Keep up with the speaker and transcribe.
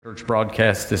Church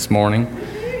broadcast this morning.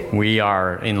 We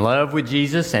are in love with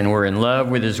Jesus and we're in love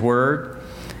with His Word,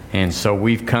 and so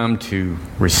we've come to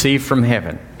receive from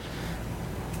heaven.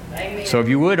 Amen. So if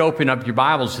you would open up your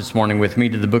Bibles this morning with me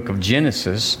to the book of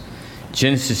Genesis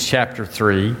chapter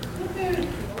 3.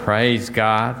 Praise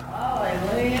God.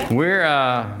 Hallelujah.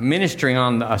 We're ministering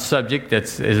on a subject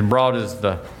that's as broad as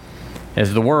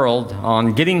the world,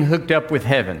 on getting hooked up with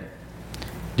heaven.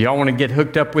 Do y'all want to get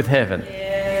hooked up with heaven?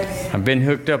 I've been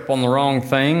hooked up on the wrong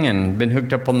thing and been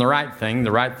hooked up on the right thing.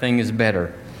 The right thing is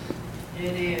better.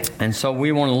 It is. And so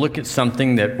we want to look at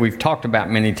something that we've talked about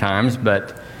many times,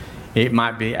 but it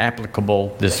might be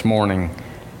applicable this morning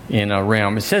in a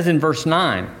realm. It says in verse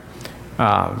 9,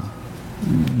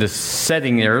 the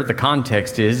setting there, the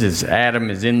context is Adam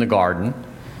is in the garden.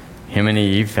 Him and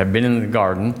Eve have been in the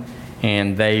garden,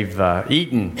 and they've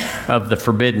eaten of the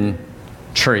forbidden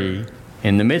tree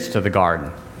in the midst of the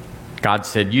garden. God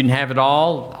said, you can have it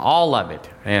all of it,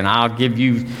 and I'll give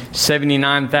you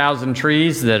 79,000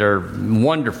 trees that are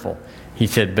wonderful. He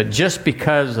said, but just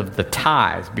because of the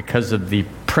tithe, because of the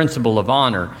principle of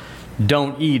honor,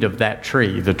 don't eat of that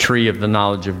tree, the tree of the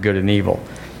knowledge of good and evil.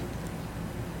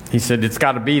 He said, it's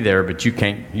got to be there, but you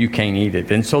can't eat it.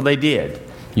 And so they did.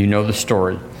 You know the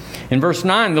story. In verse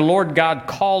 9, the Lord God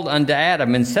called unto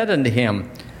Adam and said unto him,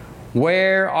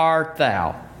 where art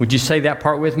thou? Would you say that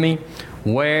part with me?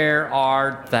 Where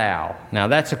art thou? Now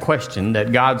that's a question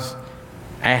that God's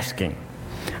asking.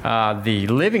 The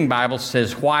Living Bible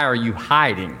says, why are you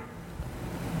hiding?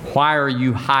 Why are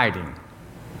you hiding?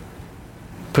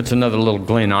 Puts another little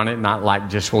glint on it, not like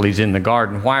just, well, he's in the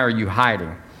garden. Why are you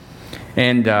hiding?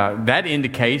 And that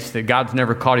indicates that God's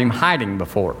never caught him hiding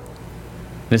before.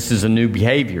 This is a new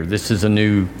behavior. This is a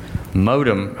new modi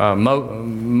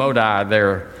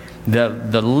there.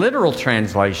 The literal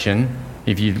translation,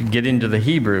 if you get into the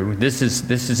Hebrew, this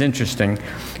is interesting.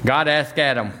 God asked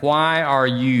Adam, why are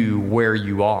you where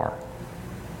you are?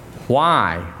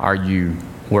 Why are you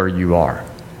where you are?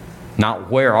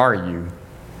 Not where are you,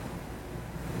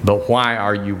 but why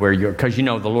are you where you are? Because the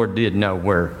Lord did know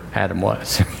where Adam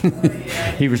was.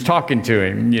 He was talking to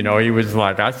him. He was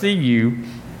like, I see you.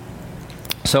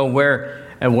 So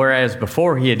whereas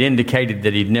before he had indicated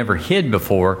that he'd never hid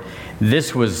before,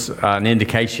 this was an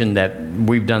indication that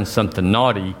we've done something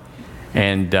naughty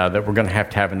and that we're going to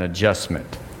have an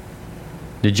adjustment.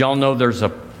 Did y'all know there's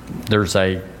a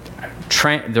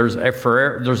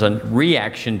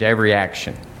reaction to every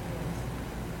action?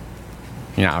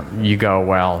 You go,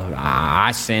 well,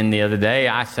 I sinned the other day,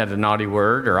 I said a naughty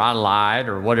word, or I lied,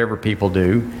 or whatever people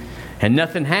do, and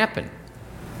nothing happened.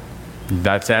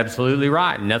 That's absolutely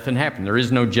right. Nothing happened. There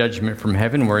is no judgment from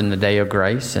heaven. We're in the day of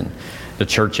grace and the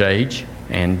church age,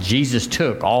 and Jesus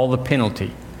took all the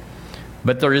penalty.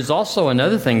 But there is also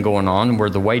another thing going on where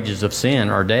the wages of sin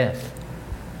are death.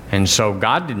 And so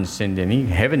God didn't send any.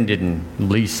 Heaven didn't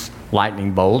release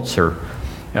lightning bolts or,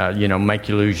 make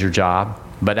you lose your job.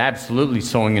 But absolutely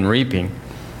sowing and reaping.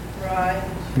 Right.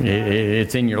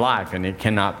 It's in your life, and it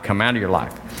cannot come out of your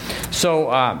life.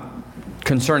 So,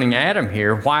 concerning Adam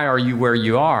here, why are you where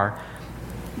you are,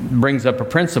 brings up a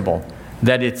principle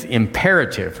that it's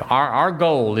imperative. Our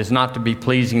goal is not to be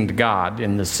pleasing to God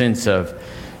in the sense of,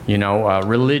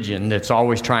 religion that's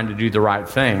always trying to do the right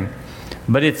thing.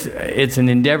 But it's an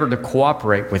endeavor to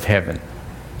cooperate with heaven,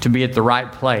 to be at the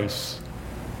right place,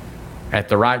 at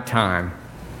the right time,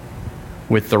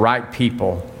 with the right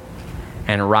people,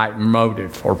 and a right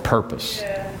motive or purpose.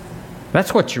 Yeah.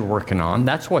 That's what you're working on.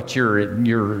 That's what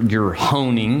you're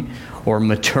honing or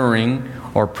maturing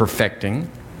or perfecting.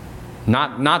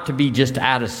 Not to be just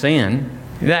out of sin.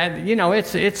 That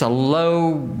it's a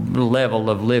low level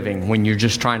of living when you're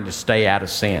just trying to stay out of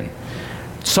sin.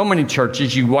 So many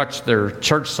churches, you watch their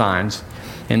church signs,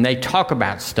 and they talk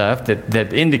about stuff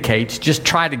that indicates just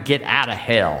try to get out of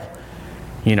hell.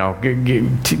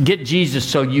 Get Jesus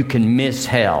so you can miss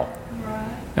hell.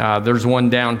 There's one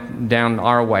down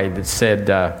our way that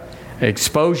said,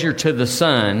 exposure to the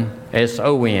sun,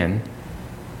 S-O-N,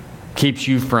 keeps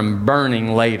you from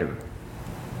burning later.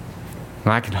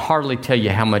 And I can hardly tell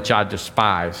you how much I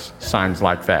despise signs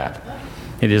like that.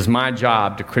 It is my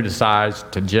job to criticize,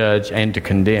 to judge, and to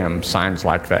condemn signs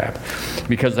like that,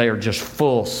 because they are just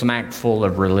smack full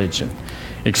of religion.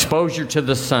 Exposure to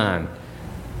the sun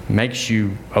makes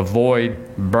you avoid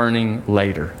burning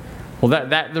later. Well,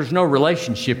 that there's no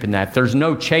relationship in that. There's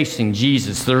no chasing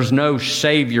Jesus. There's no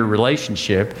Savior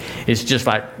relationship. It's just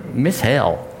like, miss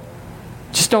hell.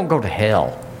 Just don't go to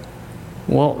hell.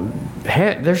 Well,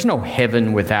 there's no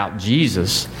heaven without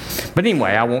Jesus. But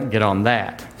anyway, I won't get on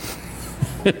that.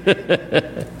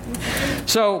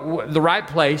 So the right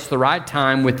place, the right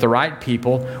time, with the right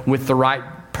people, with the right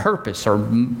purpose or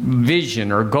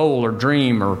vision or goal or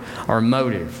dream or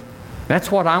motive.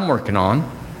 That's what I'm working on.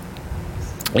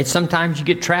 It's sometimes you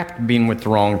get trapped being with the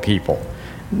wrong people.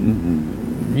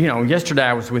 You know, yesterday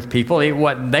I was with people. They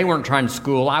weren't trying to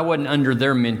school. I wasn't under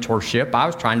their mentorship. I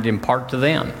was trying to impart to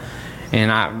them.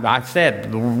 And I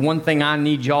said, the one thing I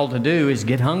need y'all to do is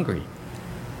get hungry.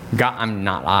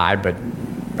 God, but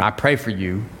I pray for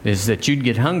you, is that you'd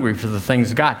get hungry for the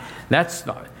things of God. That's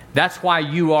why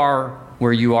you are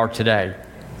where you are today,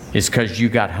 is because you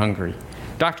got hungry.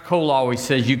 Dr. Cole always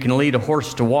says you can lead a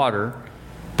horse to water,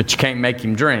 but you can't make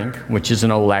him drink, which is an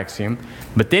old axiom.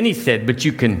 But then he said, but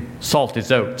you can salt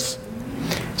his oats.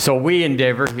 So we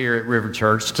endeavor here at River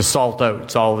Church to salt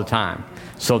oats all the time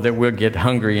so that we'll get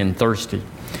hungry and thirsty.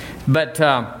 But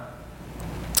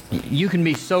you can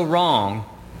be so wrong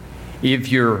if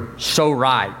you're so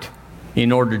right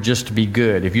in order just to be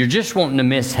good. If you're just wanting to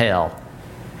miss hell.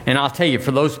 And I'll tell you,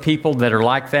 for those people that are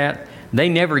like that, they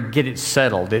never get it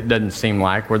settled, it doesn't seem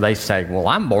like, where they say, well,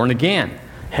 I'm born again.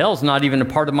 Hell's not even a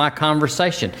part of my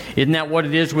conversation. Isn't that what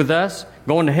it is with us?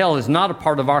 Going to hell is not a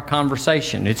part of our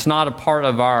conversation. It's not a part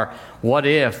of our what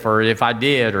if, or if I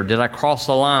did, or did I cross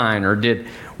the line, or did...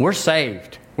 We're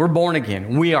saved. We're born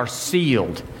again. We are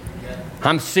sealed.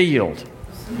 I'm sealed.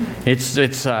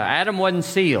 Adam wasn't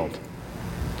sealed,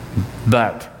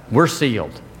 but we're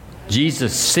sealed.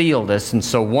 Jesus sealed us, and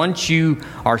so once you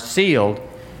are sealed,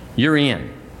 you're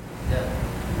in.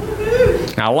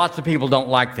 Now, lots of people don't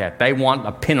like that. They want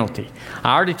a penalty.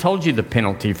 I already told you the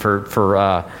penalty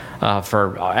for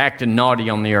acting naughty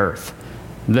on the earth.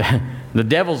 The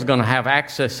devil's going to have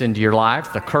access into your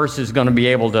life. The curse is going to be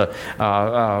able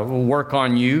to work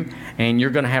on you, and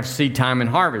you're going to have seed time and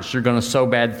harvest. You're going to sow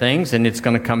bad things, and it's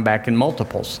going to come back in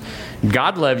multiples.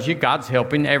 God loves you. God's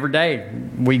helping every day.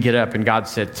 We get up, and God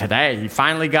said, today, he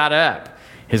finally got up.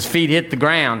 His feet hit the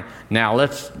ground. Now,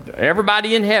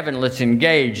 everybody in heaven, let's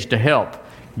engage to help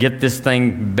get this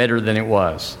thing better than it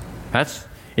was.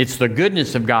 It's the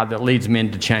goodness of God that leads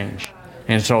men to change.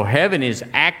 And so heaven is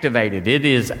activated. It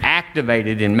is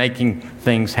activated in making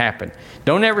things happen.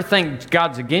 Don't ever think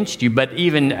God's against you, but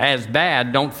even as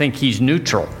bad, don't think he's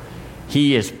neutral.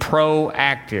 He is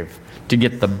proactive to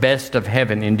get the best of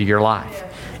heaven into your life.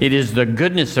 It is the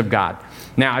goodness of God.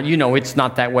 Now, you know, it's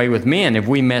not that way with men. If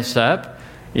you mess up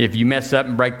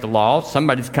and break the law,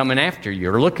 somebody's coming after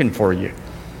you or looking for you.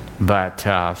 But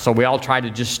so we all try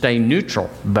to just stay neutral.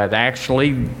 But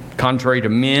actually, contrary to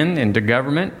men and to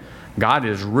government, God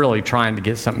is really trying to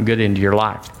get something good into your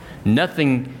life.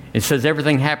 It says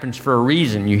everything happens for a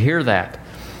reason. You hear that.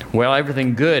 Well,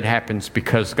 everything good happens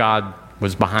because God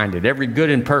was behind it. Every good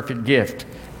and perfect gift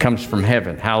comes from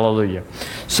heaven. Hallelujah.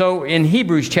 So in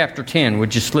Hebrews chapter 10,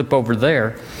 would you slip over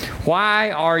there?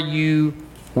 Why are you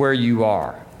where you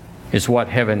are? Is what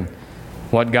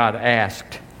God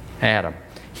asked Adam.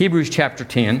 Hebrews chapter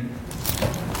 10.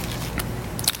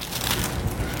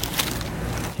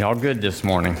 Y'all good this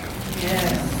morning?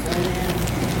 Yes.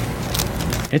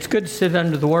 It's good to sit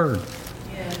under the Word.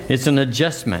 Yes. It's an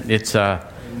adjustment. It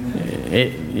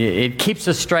keeps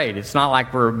us straight. It's not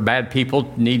like we're bad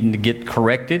people needing to get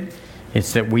corrected.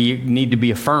 It's that we need to be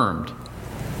affirmed.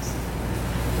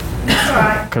 That's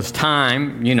right. Because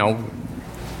time, you know,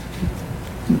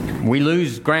 we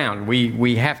lose ground.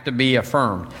 We have to be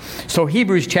affirmed. So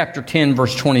Hebrews chapter 10,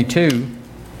 verse 22,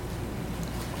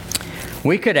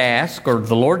 we could ask, or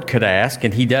the Lord could ask,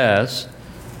 and he does,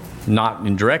 not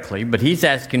indirectly, but he's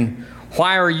asking,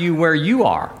 why are you where you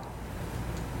are?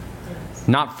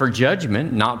 Not for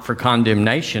judgment, not for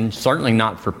condemnation, certainly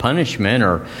not for punishment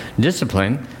or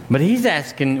discipline, but he's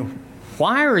asking,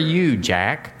 why are you,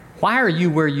 Jack? Why are you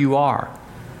where you are?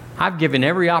 I've given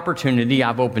every opportunity.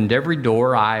 I've opened every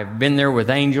door. I've been there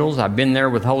with angels. I've been there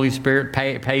with Holy Spirit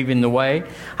paving the way.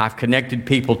 I've connected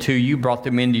people to you, brought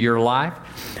them into your life.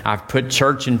 I've put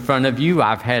church in front of you.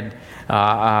 I've had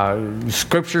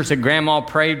scriptures that Grandma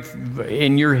prayed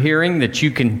in your hearing that you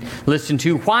can listen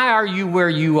to. Why are you where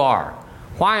you are?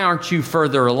 Why aren't you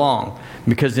further along?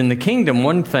 Because in the kingdom,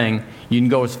 one thing, you can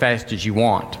go as fast as you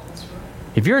want.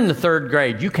 If you're in the third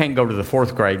grade, you can't go to the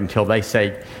fourth grade until they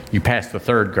say you passed the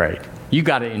third grade. You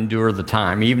got to endure the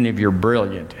time, even if you're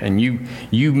brilliant. And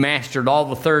you mastered all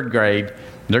the third grade,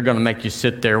 they're going to make you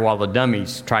sit there while the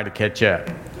dummies try to catch up.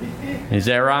 Is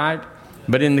that right?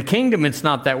 But in the kingdom, it's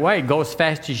not that way. Go as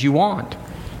fast as you want.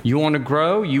 You want to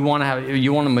grow. You want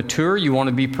to mature. You want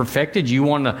to be perfected. You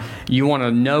want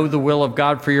to know the will of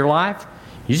God for your life.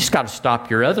 You just got to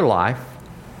stop your other life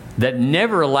that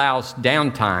never allows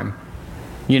downtime.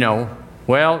 You know,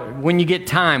 well, when you get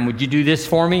time, would you do this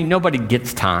for me? Nobody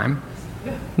gets time.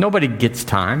 Nobody gets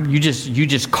time. You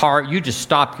just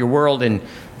stop your world and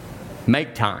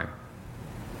make time.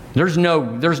 There's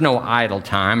no idle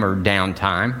time or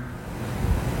downtime.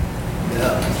 Yeah,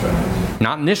 that's right.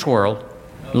 Not in this world.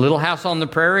 Little House on the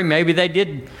Prairie, maybe they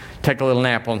did take a little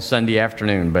nap on Sunday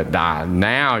afternoon, but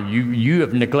now you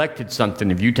have neglected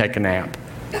something if you take a nap.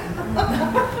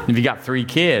 If you got 3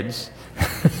 kids,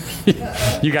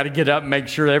 you got to get up and make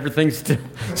sure everything's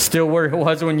still where it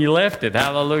was when you left it.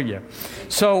 Hallelujah.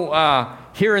 So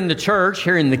here in the church,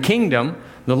 here in the kingdom,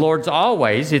 the Lord's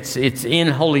always, it's in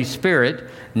Holy Spirit,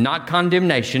 not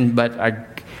condemnation, but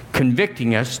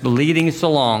convicting us, leading us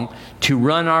along to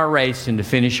run our race and to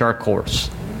finish our course.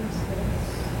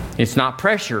 It's not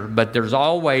pressure, but there's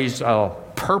always a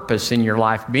purpose in your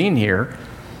life being here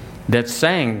that's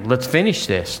saying, let's finish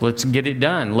this. Let's get it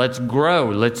done. Let's grow.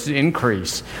 Let's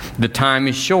increase. The time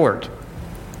is short.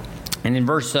 And in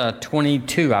verse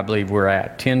 22, I believe we're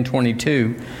at,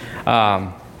 10:22,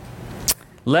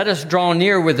 let us draw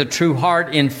near with a true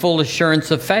heart in full assurance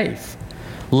of faith.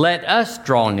 Let us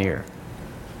draw near.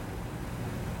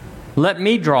 Let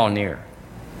me draw near.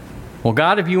 Well,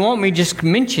 God, if you want me, just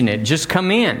mention it. Just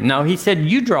come in. No, he said,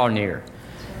 you draw near.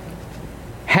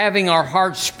 Having our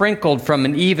hearts sprinkled from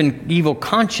an evil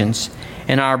conscience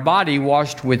and our body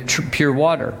washed with pure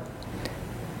water.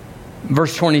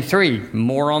 Verse 23,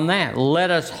 more on that. Let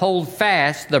us hold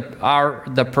fast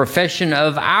the profession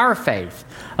of our faith,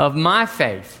 of my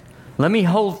faith. Let me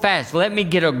hold fast. Let me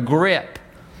get a grip.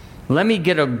 Let me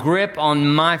get a grip on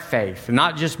my faith.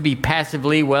 Not just be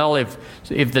passively, well, if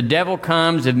the devil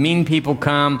comes, if mean people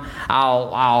come,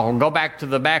 I'll go back to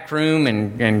the back room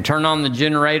and turn on the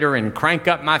generator and crank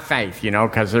up my faith,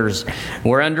 because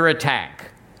we're under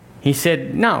attack. He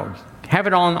said, no, have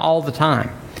it on all the time.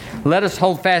 Let us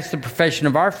hold fast the profession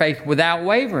of our faith without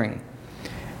wavering.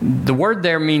 The word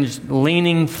there means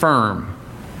leaning firm.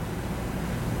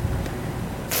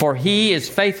 For he is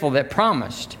faithful that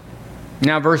promised.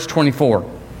 Now, verse 24.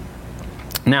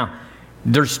 Now,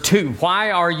 there's 2. Why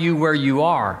are you where you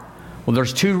are? Well,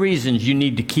 there's 2 reasons you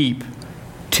need to keep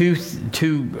two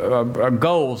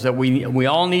goals that we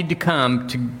all need to come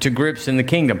to grips in the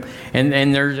kingdom. And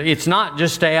it's not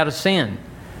just stay out of sin.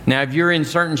 Now, if you're in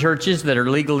certain churches that are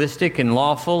legalistic and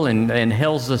lawful and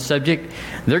hell's the subject,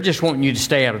 they're just wanting you to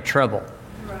stay out of trouble.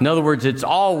 In other words, it's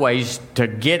always to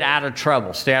get out of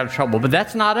trouble, stay out of trouble. But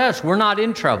that's not us. We're not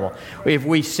in trouble. If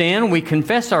we sin, we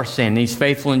confess our sin. He's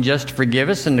faithful and just to forgive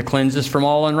us and to cleanse us from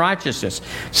all unrighteousness.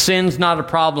 Sin's not a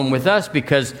problem with us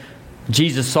because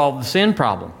Jesus solved the sin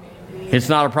problem. It's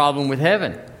not a problem with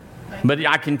heaven. But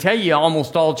I can tell you,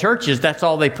 almost all churches, that's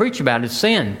all they preach about is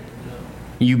sin.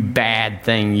 You bad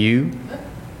thing, you.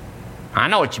 I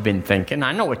know what you've been thinking.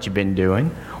 I know what you've been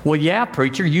doing. Well, yeah,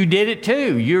 preacher, you did it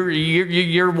too.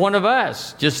 You're one of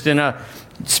us, just in a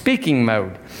speaking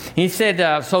mode. He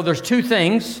said, so there's 2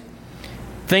 things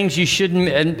you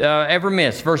shouldn't ever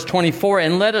miss. Verse 24,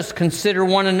 and let us consider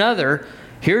one another,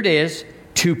 here it is,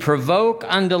 to provoke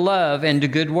unto love and to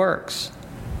good works.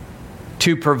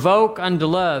 To provoke unto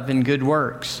love and good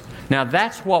works. Now,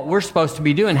 that's what we're supposed to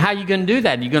be doing. How are you going to do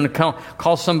that? Are you going to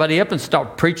call somebody up and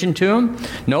start preaching to them?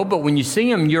 No, but when you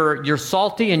see them, you're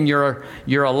salty and you're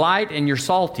a light and you're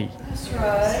salty. That's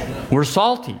right. We're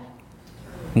salty.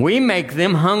 We make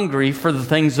them hungry for the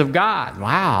things of God.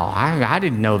 Wow, I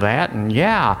didn't know that. And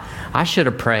yeah, I should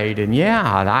have prayed. And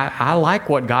yeah, I like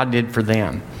what God did for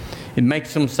them. It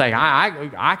makes them say,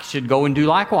 I should go and do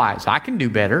likewise. I can do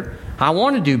better. I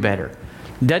want to do better.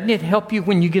 Doesn't it help you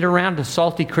when you get around a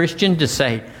salty Christian to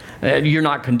say, you're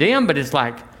not condemned, but it's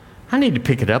like, I need to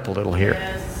pick it up a little here.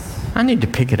 Yes. I need to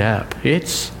pick it up.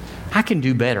 I can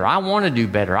do better. I want to do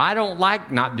better. I don't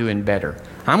like not doing better.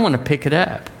 I'm going to pick it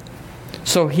up.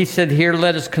 So he said here,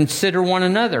 let us consider one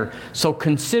another. So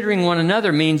considering one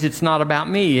another means it's not about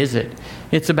me, is it?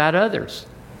 It's about others.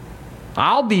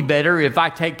 I'll be better if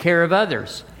I take care of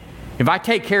others. If I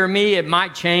take care of me, it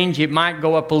might change. It might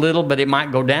go up a little, but it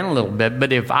might go down a little bit.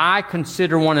 But if I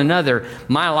consider one another,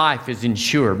 my life is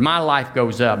insured. My life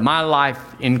goes up. My life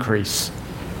increases.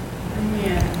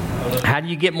 Amen. How do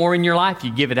you get more in your life?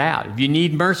 You give it out. If you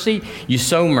need mercy, you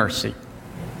sow mercy.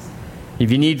 If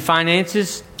you need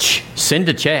finances, send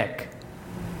a check.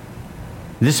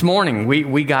 This morning,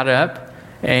 we got up,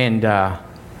 and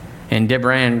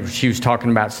Deborah Ann, she was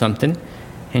talking about something,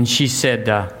 and she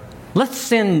said, let's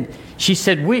send... She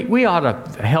said, we ought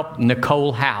to help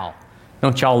Nicole Howe.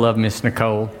 Don't y'all love Miss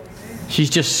Nicole? She's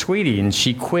just sweetie, and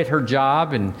she quit her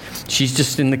job, and she's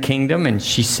just in the kingdom, and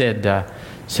she said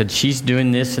she's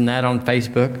doing this and that on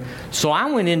Facebook. So I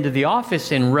went into the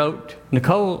office and wrote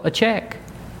Nicole a check.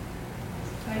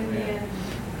 Amen.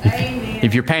 Amen.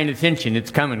 If you're paying attention,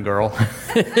 it's coming, girl.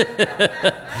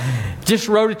 Just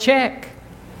wrote a check.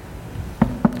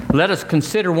 Let us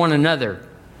consider one another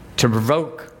to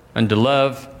provoke unto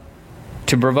love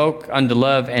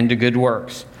and to good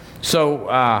works.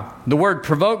 So the word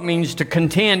provoke means to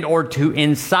contend or to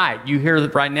incite. You hear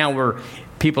that right now where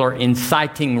people are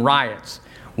inciting riots.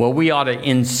 Well, we ought to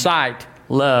incite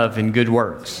love and good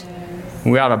works.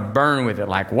 We ought to burn with it.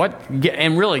 Like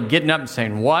and really getting up and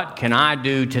saying, what can I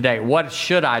do today? What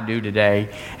should I do today?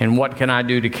 And what can I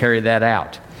do to carry that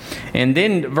out? And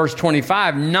then verse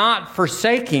 25, not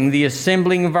forsaking the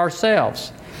assembling of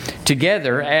ourselves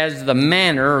together as the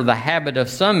manner or the habit of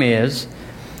some is,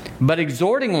 but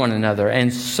exhorting one another,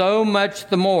 and so much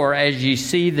the more as ye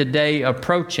see the day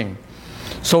approaching.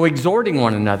 So exhorting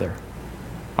one another.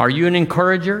 Are you an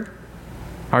encourager?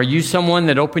 Are you someone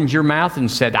that opens your mouth and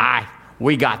said,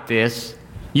 we got this.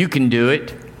 You can do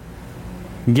it.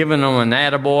 Giving them an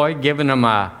attaboy, giving them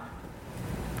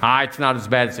it's not as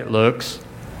bad as it looks.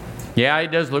 Yeah,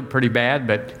 it does look pretty bad,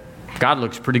 but God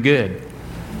looks pretty good.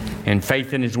 And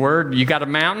faith in His Word. You got a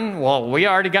mountain? Well, we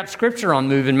already got Scripture on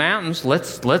moving mountains.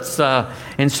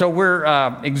 And so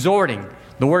we're exhorting.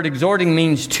 The word exhorting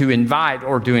means to invite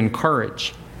or to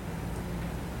encourage.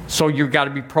 So you've got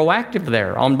to be proactive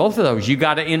there on both of those. You've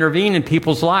got to intervene in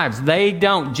people's lives. They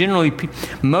don't. Generally,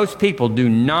 most people do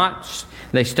not.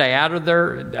 They stay out of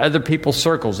their other people's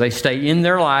circles. They stay in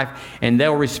their life, and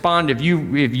they'll respond if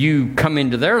you come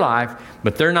into their life,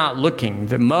 but they're not looking.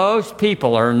 Most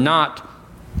people are not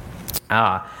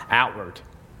outward.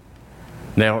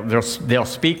 They'll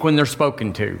speak when they're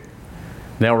spoken to.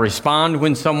 They'll respond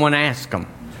when someone asks them.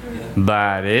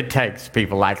 But it takes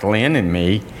people like Lynn and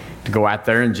me to go out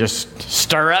there and just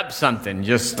stir up something.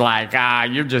 Just like,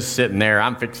 you're just sitting there.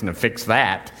 I'm fixing to fix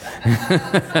that.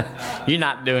 You're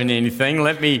not doing anything.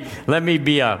 Let me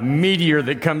be a meteor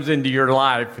that comes into your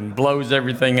life and blows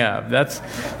everything up.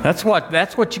 That's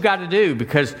what you got to do,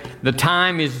 because the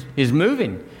time is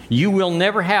moving. You will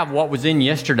never have what was in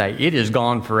yesterday. It is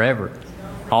gone forever.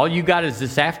 All you got is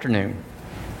this afternoon.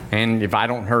 And if I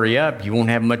don't hurry up, you won't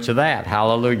have much of that.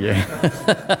 Hallelujah.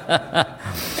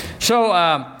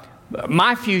 So,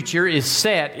 my future is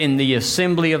set in the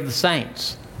assembly of the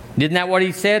saints. Isn't that what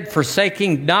he said?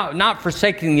 Not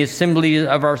forsaking the assembly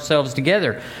of ourselves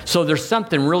together. So there's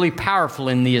something really powerful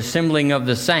in the assembling of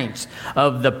the saints,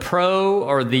 of the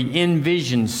or the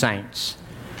envisioned saints.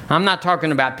 I'm not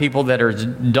talking about people that are as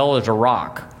dull as a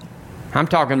rock. I'm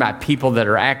talking about people that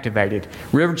are activated.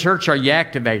 River Church, are you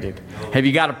activated? Have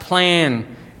you got a plan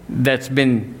that's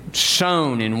been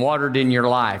sown and watered in your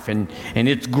life, and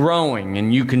it's growing,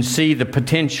 and you can see the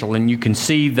potential, and you can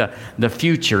see the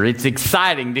future? It's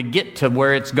exciting to get to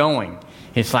where it's going.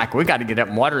 It's like, we got to get up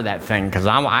and water that thing, because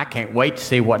I can't wait to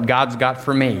see what God's got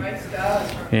for me.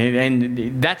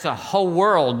 And that's a whole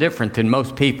world different than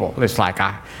most people. It's like,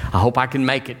 I hope I can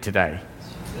make it today.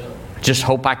 Just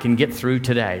hope I can get through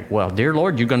today. Well, dear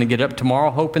Lord, you're going to get up tomorrow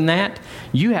hoping that?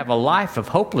 You have a life of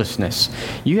hopelessness.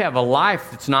 You have a life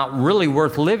that's not really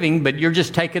worth living, but you're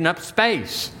just taking up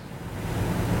space.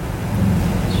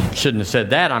 Shouldn't have said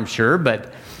that, I'm sure,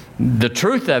 but the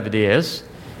truth of it is,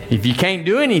 if you can't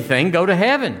do anything, go to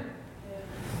heaven.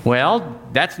 Well,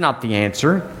 that's not the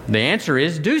answer. The answer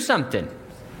is do something.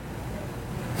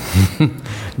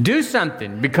 Do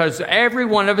something, because every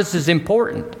one of us is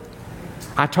important.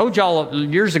 I told y'all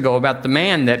years ago about the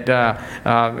man that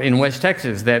in West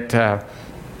Texas that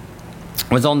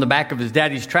was on the back of his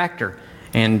daddy's tractor,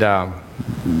 and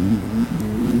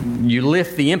you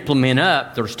lift the implement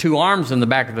up. There's two arms in the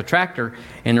back of the tractor,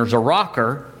 and there's a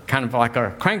rocker, kind of like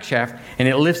a crankshaft, and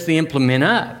it lifts the implement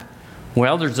up.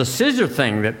 Well, there's a scissor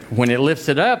thing that when it lifts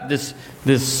it up,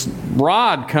 this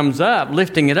rod comes up,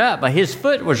 lifting it up. But his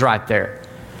foot was right there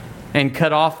and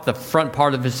cut off the front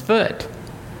part of his foot.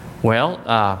 Well,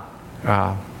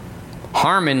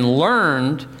 Harmon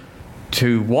learned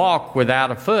to walk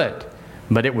without a foot,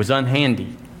 but it was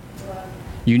unhandy.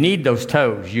 You need those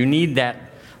toes. You need that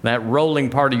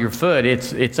rolling part of your foot.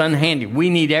 It's unhandy.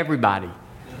 We need everybody.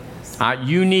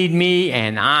 You need me,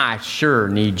 and I sure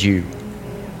need you.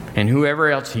 And whoever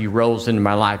else He rolls into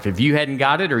my life. If you hadn't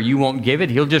got it or you won't give it,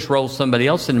 He'll just roll somebody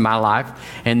else into my life,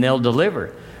 and they'll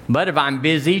deliver. But if I'm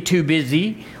too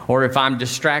busy, or if I'm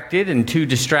distracted and too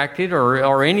distracted,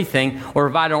 or anything, or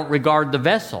if I don't regard the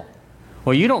vessel,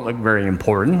 well, you don't look very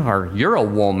important, or you're a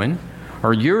woman,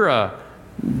 or you're a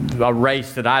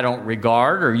race that I don't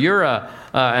regard, or you're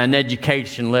an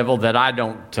education level that I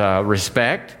don't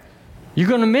respect, you're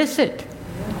going to miss it.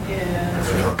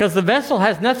 Because the vessel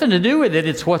has nothing to do with it.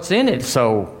 It's what's in it.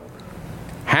 So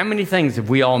how many things have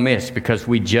we all missed because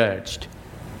we judged?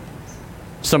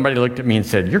 Somebody looked at me and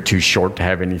said, "You're too short to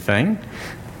have anything."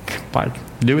 What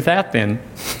do with that then?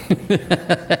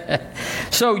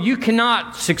 So you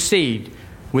cannot succeed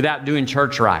without doing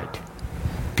church right.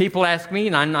 People ask me,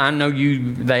 and I know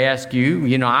they ask you,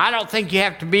 I don't think you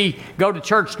have to go to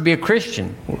church to be a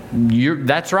Christian.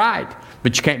 That's right,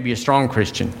 but you can't be a strong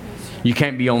Christian. You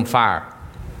can't be on fire.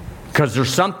 Because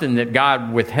there's something that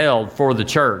God withheld for the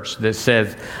church that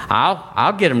says,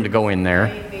 I'll get them to go in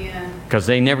there. Because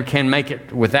they never can make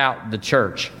it without the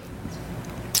church.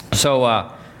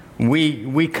 So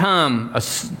we come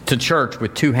to church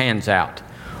with two hands out.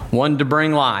 One to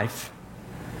bring life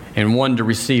and one to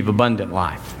receive abundant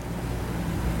life.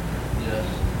 Yes.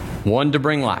 One to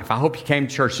bring life. I hope you came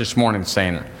to church this morning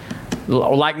saying it.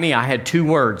 Like me, I had 2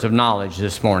 words of knowledge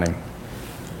this morning.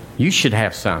 You should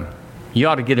have some. You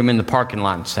ought to get them in the parking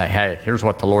lot and say, "Hey, here's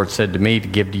what the Lord said to me to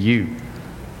give to you."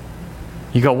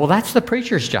 You go, "Well, that's the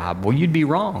preacher's job." Well, you'd be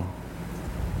wrong.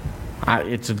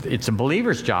 It's a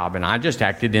believer's job, and I just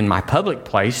acted in my public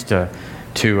place to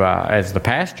as the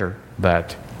pastor.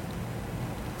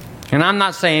 And I'm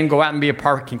not saying go out and be a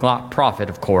parking lot prophet,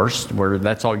 of course, where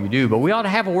that's all you do. But we ought to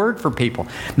have a word for people.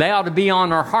 They ought to be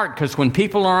on our heart, because when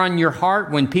people are on your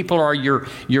heart, when people are your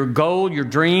goal, your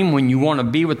dream, when you want to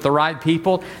be with the right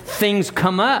people, things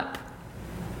come up.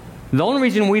 The only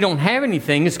reason we don't have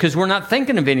anything is because we're not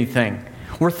thinking of anything.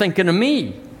 We're thinking of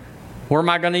me. Where am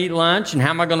I going to eat lunch? And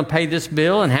how am I going to pay this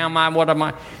bill? And what am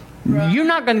I... You're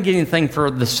not going to get anything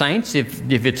for the saints if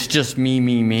it's just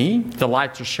me. The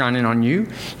lights are shining on you.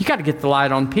 You got to get the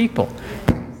light on people.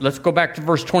 Let's go back to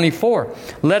verse 24.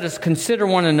 "Let us consider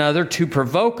one another to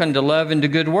provoke unto love and to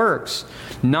good works,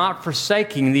 not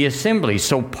forsaking the assembly."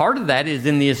 So part of that is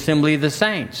in the assembly of the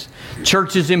saints.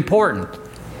 Church is important.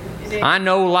 I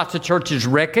know lots of churches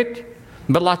wreck it.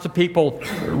 But lots of people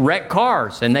wreck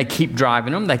cars and they keep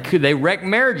driving them. They wreck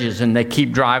marriages and they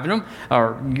keep driving them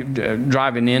or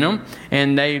driving in them.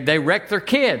 And they wreck their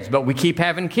kids, but we keep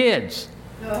having kids.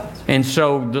 And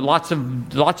so lots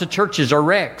of churches are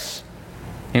wrecks.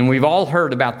 And we've all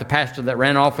heard about the pastor that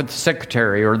ran off with the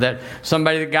secretary, or that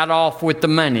somebody that got off with the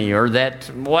money, or that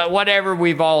whatever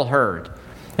we've all heard.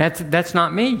 That's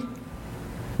not me.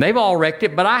 They've all wrecked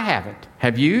it, but I haven't.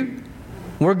 Have you?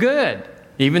 We're good.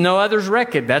 Even though others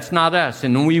wreck it, that's not us.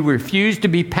 And we refuse to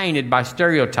be painted by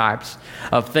stereotypes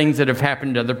of things that have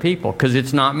happened to other people, because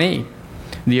it's not me.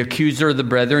 The accuser of the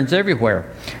brethren's everywhere.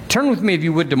 Turn with me, if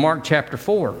you would, to Mark chapter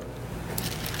 4.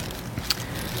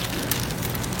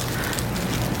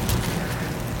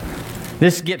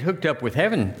 This get hooked up with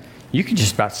heaven. You could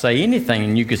just about say anything,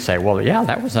 and you could say, "Well, yeah,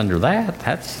 that was under that.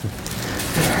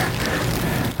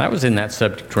 That was in that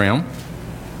subject realm."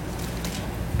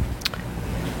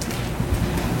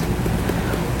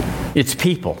 It's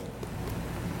people.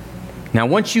 Now,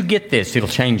 once you get this, it'll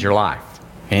change your life.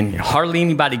 And hardly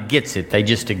anybody gets it. They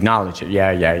just acknowledge it.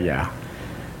 Yeah.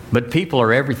 But people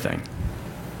are everything.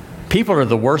 People are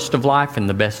the worst of life and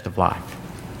the best of life.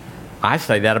 I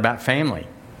say that about family.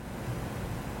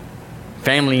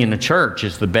 Family in the church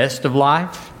is the best of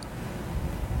life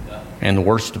and the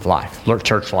worst of life,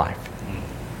 church life.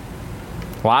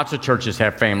 Lots of churches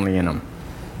have family in them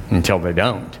until they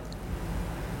don't.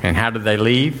 And how did they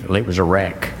leave? Well, it was a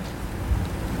wreck.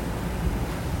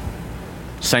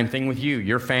 Same thing with you.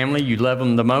 Your family, you love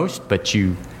them the most, but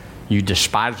you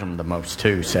despise them the most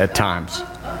too at times.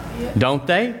 Don't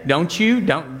they? Don't you?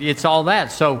 It's all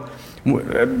that. So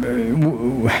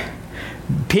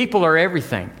people are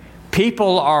everything.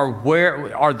 People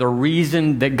are the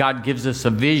reason that God gives us a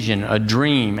vision, a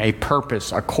dream, a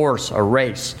purpose, a course, a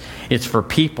race. It's for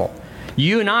people.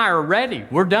 You and I are ready.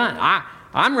 We're done.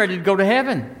 I'm ready to go to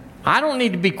heaven. I don't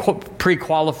need to be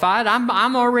pre-qualified.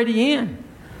 I'm already in.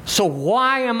 So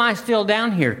why am I still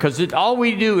down here? Because all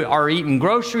we do are eating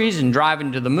groceries and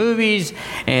driving to the movies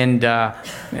and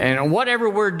whatever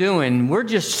we're doing, we're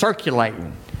just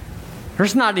circulating.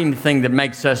 There's not anything that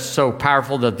makes us so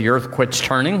powerful that the earth quits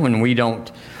turning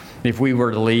if we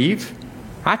were to leave.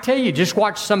 I tell you, just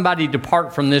watch somebody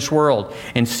depart from this world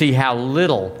and see how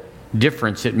little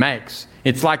difference it makes.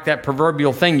 It's like that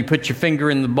proverbial thing. You put your finger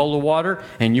in the bowl of water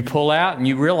and you pull out and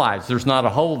you realize there's not a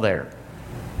hole there.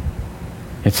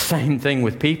 It's the same thing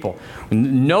with people.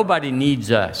 Nobody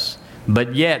needs us,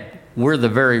 but yet we're the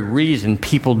very reason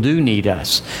people do need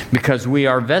us, because we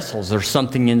are vessels. There's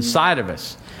something inside of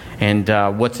us. And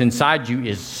what's inside you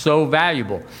is so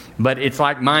valuable. But it's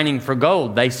like mining for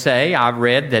gold. They say, I've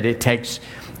read, that it takes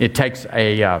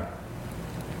a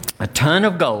ton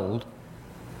of gold,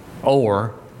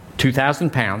 or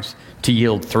 2,000 pounds, to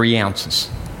yield 3 ounces.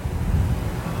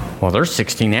 Well, there's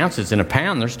 16 ounces in a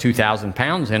pound. There's 2,000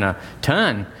 pounds in a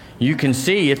ton. You can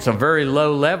see it's a very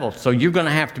low level, so you're going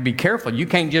to have to be careful. You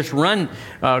can't just run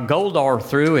gold ore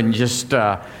through and just,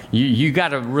 you got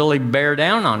to really bear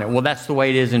down on it. Well, that's the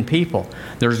way it is in people.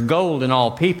 There's gold in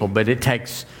all people, but it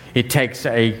takes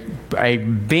a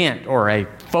bent or a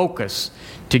focus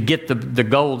to get the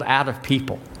gold out of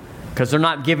people, because they're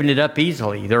not giving it up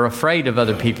easily. They're afraid of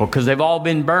other people because they've all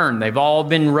been burned. They've all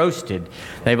been roasted.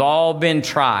 They've all been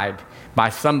tried by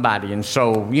somebody. And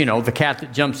so, the cat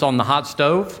that jumps on the hot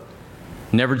stove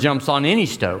never jumps on any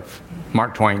stove,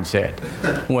 Mark Twain said.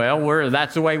 Well,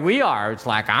 that's the way we are. It's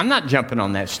like, I'm not jumping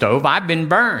on that stove. I've been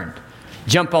burned.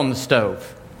 Jump on the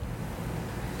stove.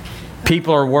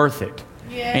 People are worth it.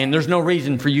 Yeah. And there's no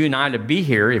reason for you and I to be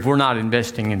here if we're not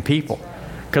investing in people.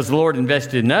 Because the Lord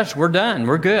invested in us, we're done.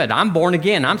 We're good. I'm born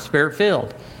again. I'm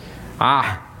Spirit-filled.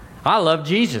 I love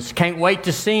Jesus. Can't wait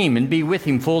to see Him and be with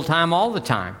Him full time all the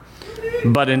time.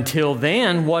 But until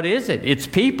then, what is it? It's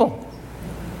people.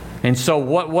 And so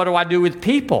what do I do with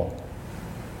people?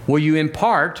 Well, you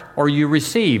impart or you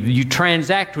receive. You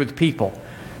transact with people.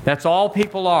 That's all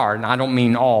people are. And I don't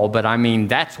mean all, but I mean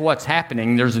that's what's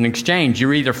happening. There's an exchange.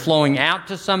 You're either flowing out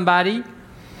to somebody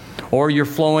or you're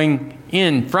flowing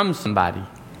in from somebody.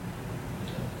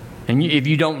 And if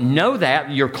you don't know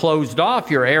that, you're closed off,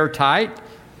 you're airtight,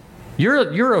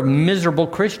 you're a miserable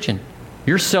Christian.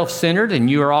 You're self-centered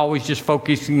and you're always just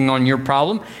focusing on your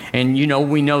problem. And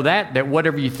we know that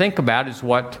whatever you think about is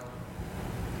what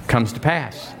comes to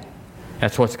pass.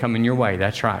 That's what's coming your way.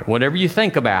 That's right. Whatever you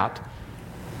think about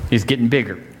is getting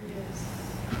bigger.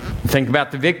 You think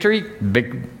about the victory,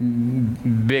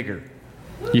 bigger.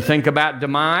 You think about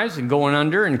demise and going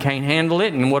under and can't handle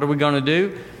it, and what are we going to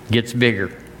do? Gets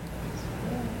bigger.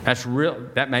 That's real.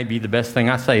 That may be the best thing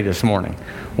I say this morning.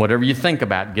 Whatever you think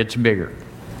about gets bigger.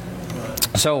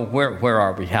 So where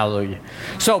are we? Hallelujah.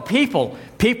 So people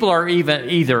are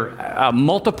either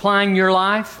multiplying your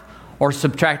life or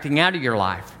subtracting out of your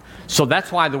life. So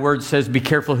that's why the Word says, be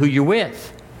careful who you're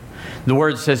with. The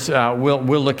Word says, we'll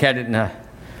look at it in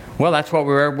that's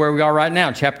where we are right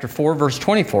now, chapter 4, verse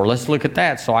 24. Let's look at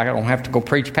that so I don't have to go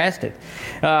preach past it.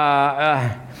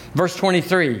 Verse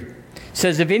 23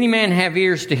 says, if any man have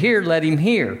ears to hear, let him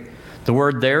hear. The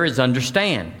word there is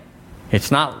understand.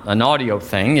 It's not an audio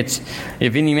thing. It's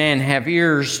if any man have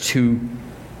ears to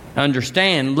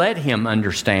understand, let him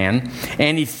understand.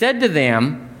 And he said to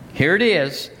them, here it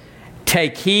is,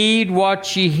 take heed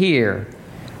what ye hear.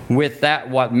 With that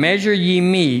what measure ye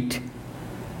mete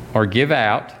or give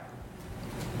out,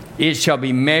 it shall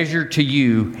be measured to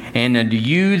you, and unto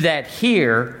you that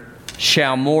hear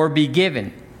shall more be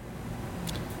given.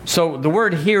 So the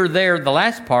word hear there, the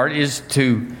last part, is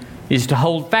to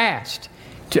hold fast.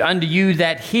 To unto you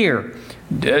that hear,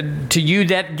 to you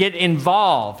that get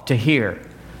involved to hear.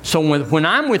 So when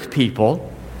I'm with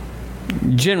people,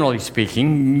 generally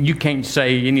speaking,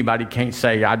 anybody can't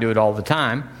say I do it all the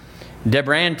time.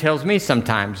 Deborah Ann tells me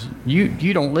sometimes,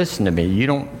 you don't listen to me. You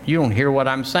don't hear what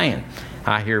I'm saying.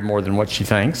 I hear more than what she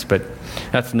thinks, but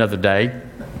that's another day.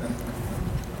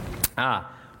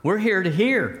 We're here to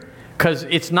hear, because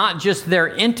it's not just their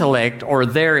intellect or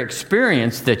their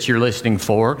experience that you're listening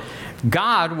for.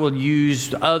 God will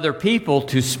use other people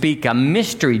to speak a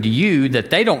mystery to you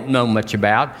that they don't know much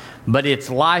about, but it's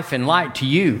life and light to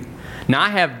you. Now, I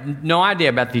have no idea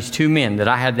about these two men that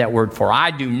I had that word for. I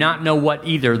do not know what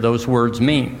either of those words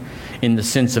mean in the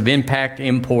sense of impact,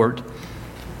 import,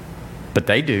 but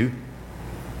they do.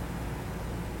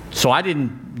 So I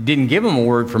didn't give them a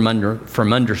word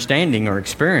from understanding or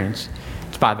experience.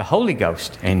 It's by the Holy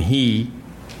Ghost, and He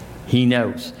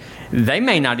knows. They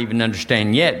may not even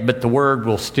understand yet, but the word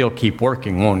will still keep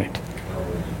working, won't it?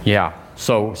 Yeah.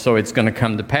 So it's going to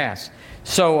come to pass.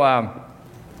 So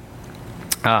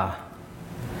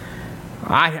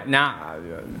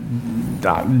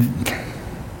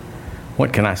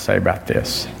what can I say about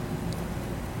this?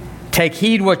 Take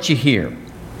heed what you hear.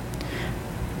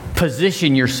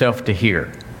 Position yourself to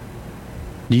hear.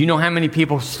 Do you know how many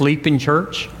people sleep in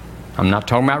church? I'm not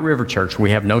talking about River Church.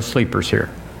 We have no sleepers here.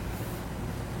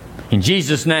 In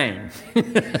Jesus' name.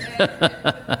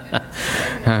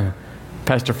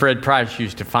 Pastor Fred Price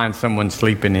used to find someone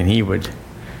sleeping, and he would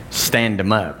stand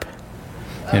them up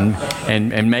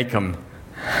and make them.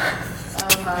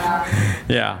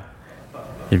 Yeah.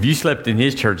 If you slept in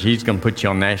his church, he's going to put you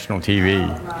on national TV.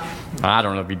 I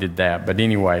don't know if he did that, but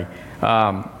anyway.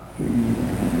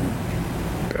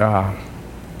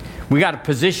 We got to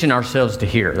position ourselves to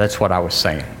hear. That's what I was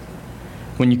saying.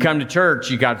 When you come to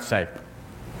church, you got to say,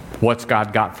 what's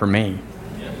God got for me?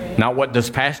 Not what does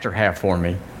pastor have for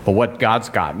me, but what God's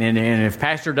got. And if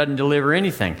pastor doesn't deliver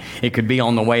anything, it could be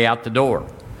on the way out the door.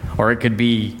 Or it could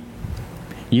be,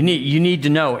 you need to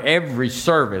know every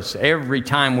service, every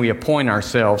time we appoint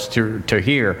ourselves to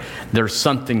hear, there's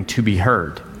something to be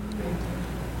heard.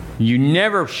 You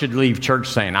never should leave church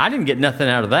saying, I didn't get nothing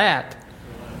out of that.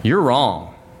 You're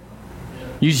wrong.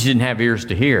 You just didn't have ears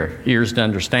to hear, ears to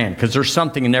understand, because there's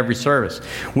something in every service.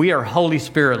 We are Holy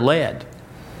Spirit led.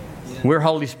 We're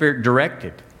Holy Spirit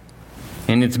directed.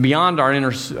 And it's beyond our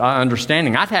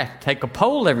understanding. I'd have to take a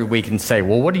poll every week and say,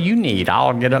 well, what do you need?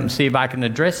 I'll get up and see if I can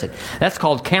address it. That's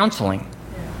called counseling.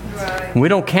 Right. We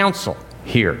don't counsel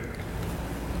here.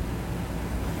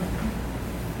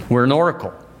 We're an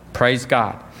oracle. Praise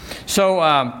God. So,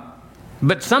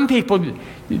 but some people,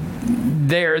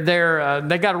 they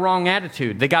got a wrong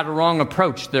attitude. They got a wrong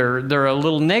approach. They're a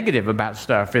little negative about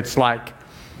stuff. It's like,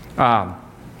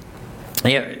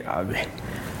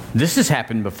 this has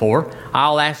happened before.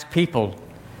 I'll ask people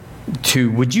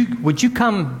to, would you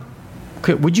come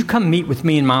meet with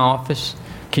me in my office?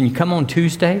 Can you come on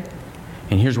Tuesday?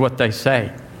 And here's what they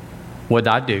say. What'd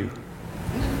I do?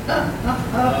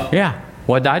 Yeah,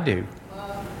 what'd I do?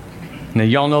 Now,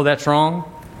 y'all know that's wrong?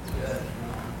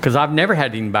 Because I've never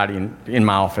had anybody in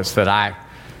my office that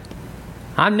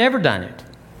I've never done it.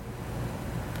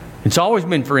 It's always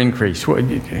been for increase.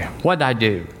 What'd I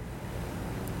do?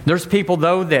 There's people,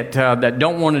 though, that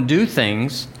don't want to do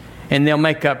things, and they'll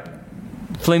make up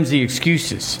flimsy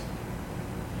excuses.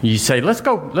 You say, let's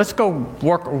go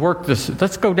work this.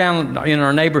 Let's go down in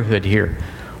our neighborhood here.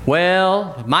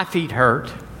 Well, my feet hurt.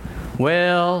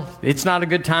 Well, it's not a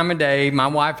good time of day. My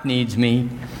wife needs me.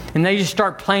 And they just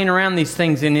start playing around these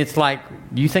things, and it's like,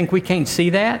 you think we can't see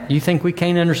that? You think we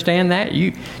can't understand that?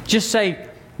 You just say,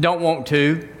 don't want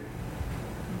to.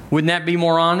 Wouldn't that be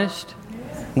more honest?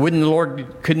 Couldn't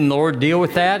the Lord deal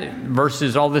with that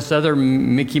versus all this other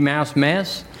Mickey Mouse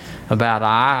mess about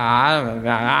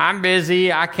I'm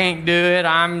busy, I can't do it,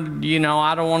 I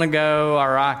don't want to go,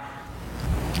 or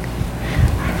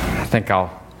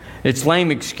it's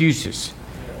lame excuses,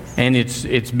 and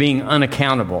it's being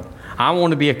unaccountable. I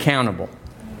want to be accountable.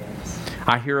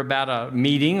 I hear about a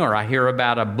meeting, or I hear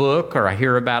about a book, or I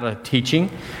hear about a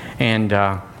teaching,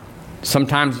 and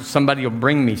sometimes somebody will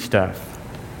bring me stuff.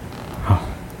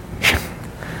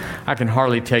 I can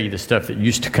hardly tell you the stuff that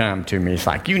used to come to me. It's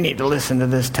like, you need to listen to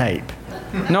this tape.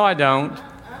 No, I don't.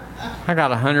 I got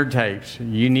 100 tapes.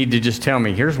 You need to just tell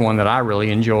me, here's one that I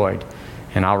really enjoyed,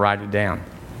 and I'll write it down.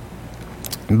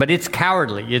 But it's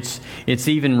cowardly. It's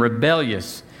even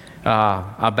rebellious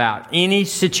about any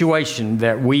situation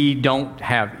that we don't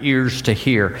have ears to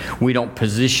hear. We don't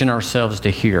position ourselves to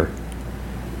hear.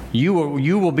 You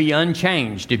will be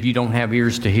unchanged if you don't have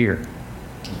ears to hear.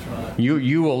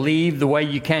 You will leave the way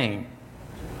you came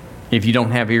if you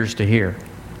don't have ears to hear.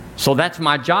 So that's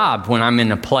my job when I'm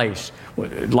in a place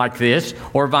like this,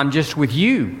 or if I'm just with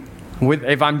you.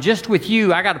 If I'm just with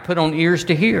you, I got to put on ears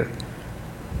to hear.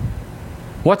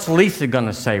 What's Lisa going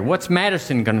to say? What's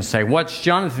Madison going to say? What's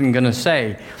Jonathan going to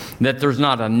say? That there's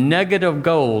not a nugget of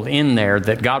gold in there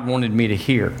that God wanted me to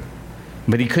hear.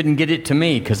 But He couldn't get it to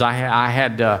me because I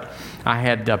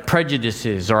had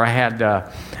prejudices, or I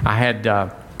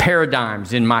had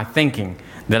paradigms in my thinking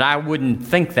that I wouldn't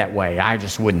think that way. I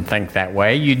just wouldn't think that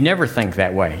way. You'd never think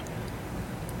that way.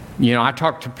 I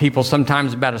talk to people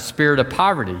sometimes about a spirit of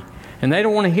poverty, and they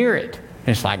don't want to hear it.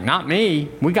 It's like, not me.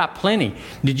 We got plenty.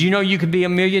 Did you know you could be a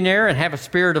millionaire and have a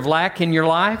spirit of lack in your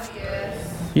life?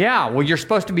 Yes. Yeah, well, you're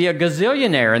supposed to be a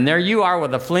gazillionaire, and there you are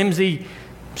with a flimsy,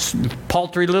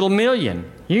 paltry little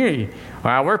million.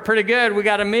 Well, we're pretty good. We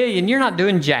got $1 million. You're not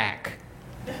doing jack.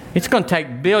 It's going to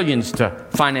take billions to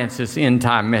finance this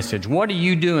end-time message. What are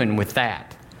you doing with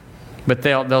that? But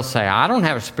they'll say, I don't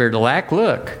have a spirit of lack.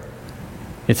 Look,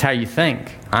 it's how you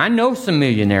think. I know some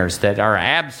millionaires that are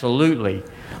absolutely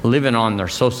living on their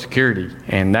Social Security,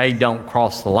 and they don't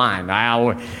cross the line.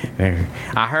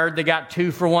 I heard they got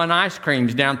 2-for-1 ice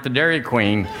creams down at the Dairy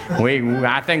Queen.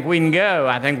 I think we can go.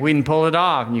 I think we can pull it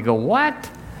off. And you go, what?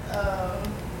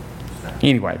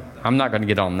 Anyway, I'm not going to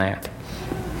get on that.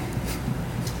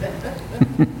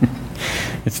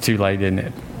 It's too late, isn't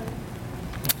it?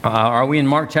 Are we in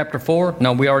Mark chapter 4?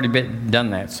 No, we already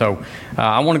done that. So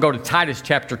I want to go to Titus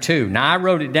chapter 2. Now, I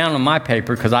wrote it down on my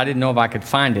paper because I didn't know if I could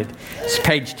find it. It's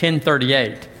page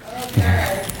 1038.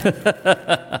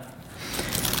 Okay.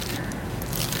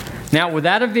 Now,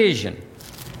 without a vision,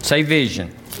 say vision.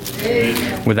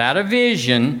 Vision. Without a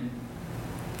vision,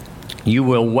 you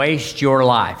will waste your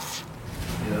life.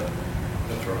 Yeah,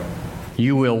 that's right.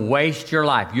 You will waste your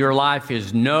life. Your life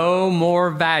is no more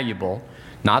valuable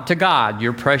Not to God.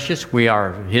 You're precious. We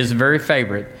are His very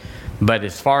favorite. But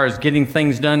as far as getting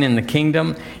things done in the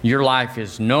kingdom, your life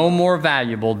is no more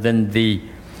valuable than the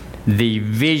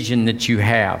vision that you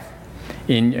have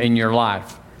in your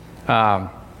life.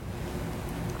 Let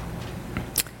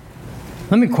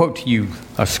me quote to you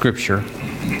a scripture.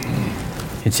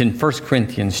 It's in 1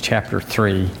 Corinthians chapter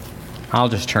 3. I'll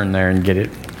just turn there and get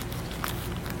it.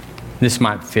 This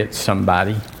might fit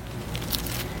somebody.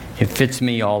 It fits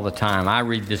me all the time. I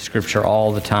read this scripture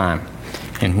all the time.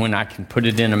 And when I can put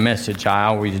it in a message, I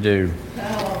always do.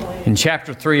 In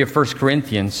chapter 3 of 1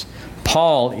 Corinthians,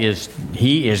 Paul is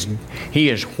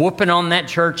whooping on that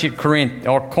church at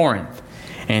Corinth.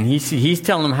 And he's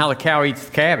telling them how the cow eats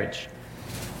the cabbage.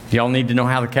 Y'all need to know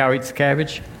how the cow eats the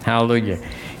cabbage? Hallelujah.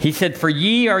 He said, "For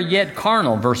ye are yet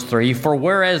carnal," verse 3, "for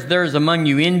whereas there is among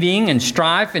you envying and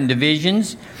strife and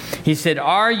divisions," he said,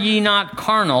 "are ye not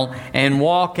carnal and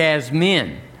walk as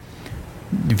men?"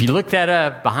 If you look that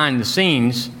up behind the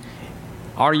scenes,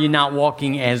 are you not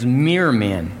walking as mere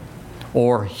men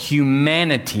or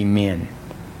humanity men?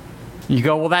 You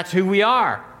go, well, that's who we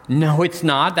are. No, it's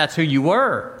not. That's who you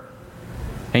were.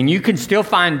 And you can still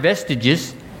find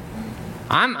vestiges.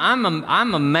 I'm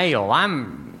a male.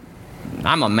 I'm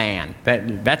a man.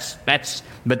 But that's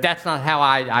not how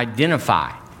I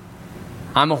identify.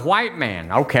 I'm a white man.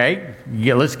 Okay,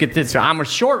 yeah, let's get this. I'm a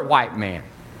short white man.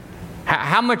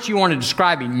 How much you want to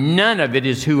describe me? None of it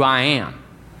is who I am.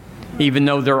 Even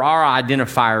though there are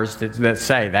identifiers that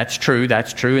say that's true,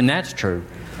 and that's true.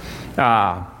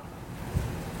 That's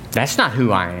not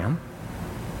who I am.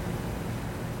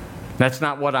 That's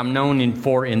not what I'm known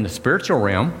for in the spiritual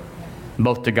realm,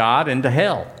 both to God and to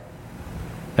hell.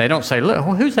 They don't say, "Look,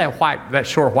 who's that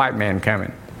short white man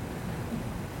coming?"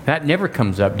 That never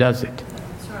comes up, does it?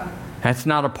 That's right. That's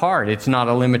not a part. It's not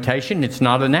a limitation. It's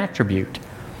not an attribute.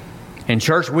 And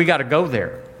church, we got to go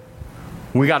there.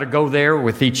 We got to go there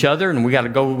with each other, and we got to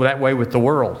go that way with the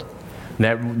world.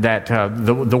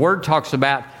 The Word talks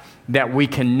about that we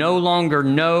can no longer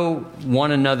know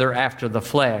one another after the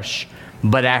flesh,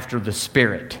 but after the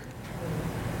Spirit.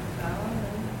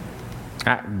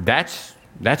 That's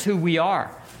who we are.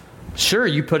 Sure,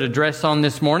 you put a dress on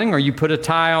this morning, or you put a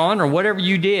tie on, or whatever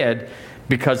you did,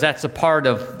 because that's a part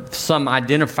of some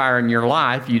identifier in your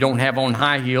life. You don't have on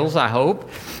high heels, I hope,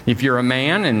 if you're a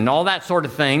man, and all that sort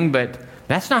of thing, but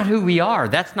that's not who we are.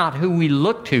 That's not who we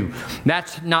look to.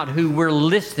 That's not who we're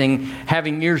listening,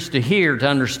 having ears to hear, to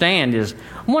understand. I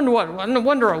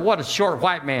wonder what a short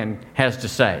white man has to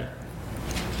say.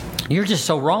 You're just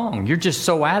so wrong. You're just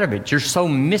so out of it. You're so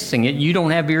missing it. You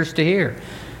don't have ears to hear.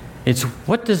 It's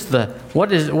what is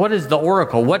the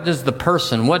oracle? What does the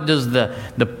person? What does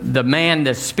the man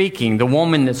that's speaking, the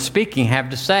woman that's speaking,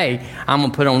 have to say? I'm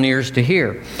going to put on ears to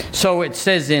hear. So it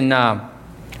says in 1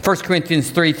 Corinthians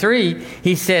 3:3,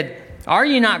 he said, "Are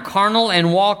ye not carnal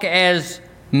and walk as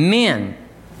men?"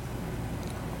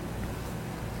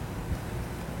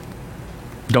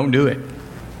 Don't do it.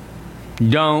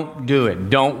 Don't do it.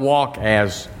 Don't walk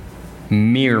as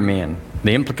mere men.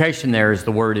 The implication there is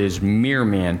the word is mere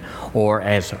men, or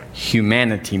as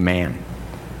humanity man.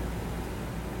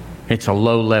 It's a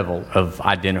low level of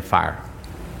identifier.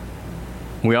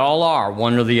 We all are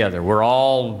one or the other. We're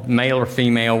all male or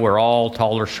female. We're all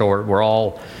tall or short. We're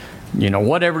all,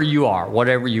 whatever you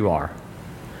are,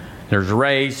 There's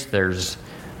race. There's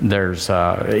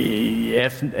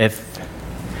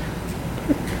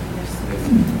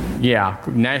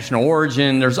national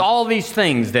origin. There's all these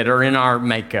things that are in our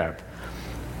makeup.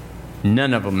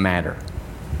 None of them matter.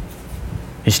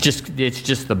 It's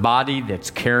just the body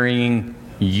that's carrying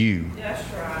you. That's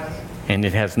right. And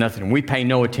it has nothing. We pay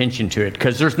no attention to it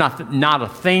because there's not a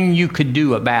thing you could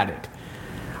do about it.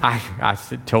 I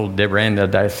told Deborah Ann the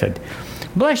other day, I said,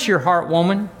 "Bless your heart,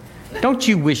 woman. Don't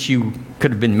you wish you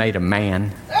could have been made a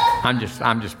man?" I'm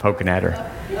just poking at her.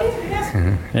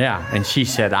 Yeah, and she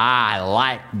said, "I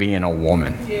like being a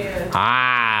woman. Yeah.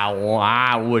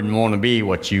 I wouldn't want to be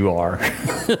what you are."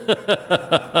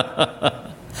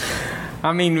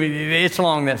 I mean, it's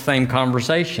along that same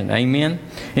conversation. Amen.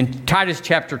 In Titus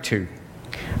chapter 2,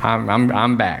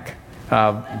 I'm back.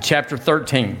 Chapter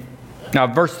 13,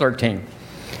 verse 13.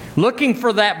 "Looking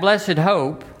for that blessed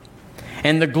hope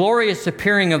and the glorious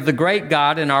appearing of the great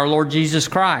God and our Lord Jesus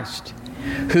Christ,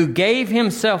 who gave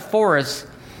himself for us.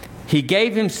 He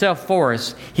gave himself for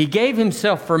us. He gave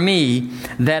himself for me,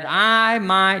 that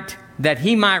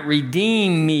he might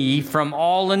redeem me from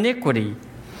all iniquity,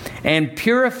 and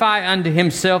purify unto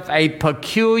himself a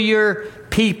peculiar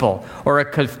people," or a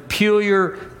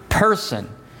peculiar person,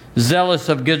 "zealous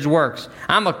of good works."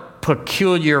 I'm a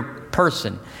peculiar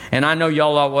person. And I know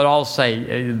y'all would all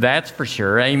say, that's for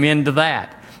sure. Amen to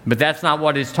that. But that's not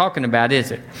what it's talking about, is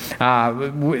it?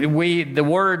 The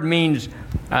word means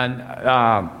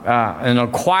an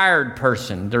acquired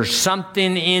person. There's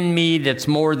something in me that's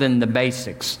more than the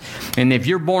basics. And if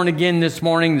you're born again this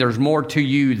morning, there's more to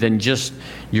you than just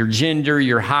your gender,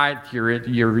 your height,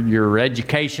 your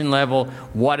education level,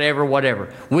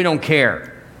 whatever. We don't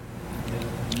care.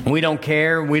 We don't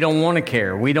care. We don't want to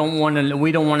care. We don't want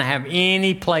to have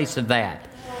any place of that.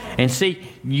 And see,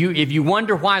 if you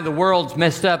wonder why the world's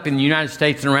messed up in the United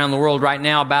States and around the world right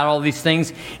now about all these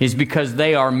things, is because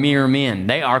they are mere men.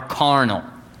 They are carnal.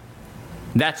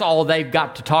 That's all they've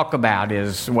got to talk about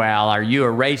is, well, are you a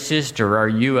racist, or are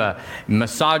you a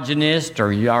misogynist, or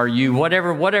are you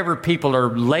whatever people are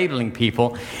labeling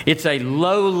people. It's a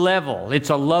low level.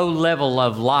 It's a low level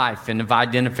of life and of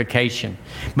identification.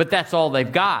 But that's all they've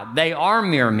got. They are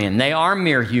mere men. They are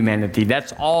mere humanity.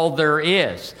 That's all there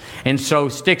is. And so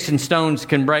sticks and stones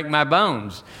can break my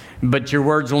bones, but your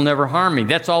words will never harm me.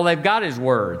 That's all they've got is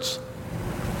words.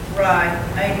 Right.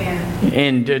 Amen.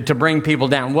 And to bring people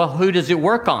down. Well, who does it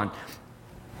work on?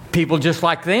 People just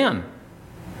like them.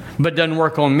 But it doesn't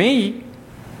work on me.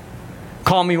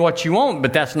 Call me what you want,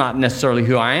 but that's not necessarily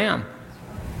who I am.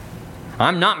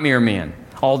 I'm not mere men.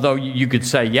 Although you could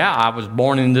say, yeah, I was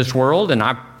born in this world and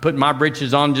I put my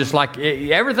britches on just like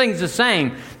everything's the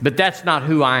same, but that's not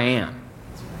who I am.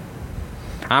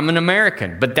 I'm an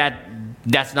American, but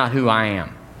that's not who I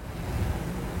am.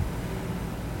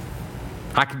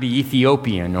 I could be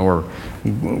Ethiopian or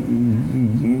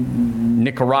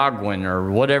Nicaraguan or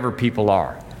whatever people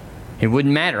are. It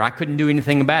wouldn't matter. I couldn't do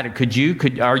anything about it. Could you?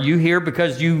 Are you here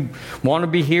because you want to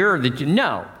be here? Or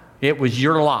no. It was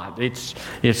your lot.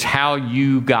 It's how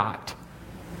you got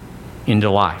into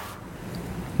life.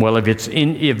 Well, if it's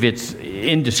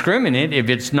indiscriminate, if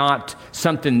it's not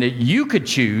something that you could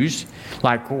choose,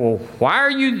 like, well, why are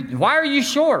you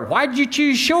short? Why did you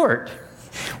choose short?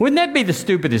 Wouldn't that be the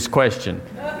stupidest question?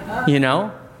 You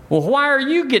know? Well, why are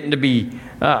you getting to be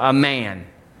a man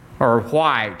or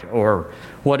white or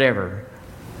whatever?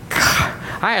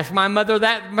 I asked my mother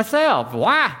that myself.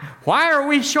 Why are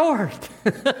we short?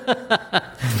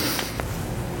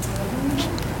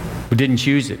 We didn't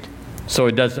choose it, so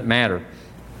it doesn't matter.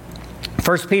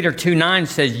 1 Peter 2:9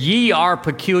 says, ye are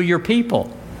peculiar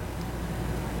people.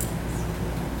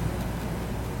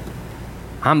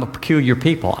 I'm a peculiar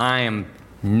people. I am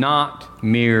not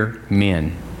mere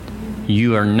men.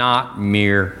 You are not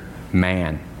mere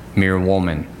man, mere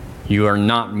woman. You are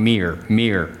not mere.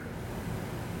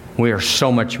 We are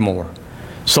so much more.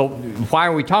 So why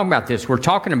are we talking about this? We're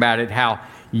talking about it how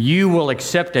you will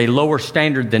accept a lower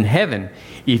standard than heaven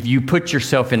if you put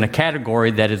yourself in a category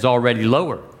that is already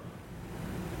lower.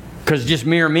 Because just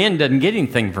mere men doesn't get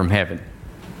anything from heaven.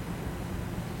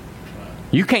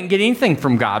 You can't get anything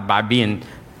from God by being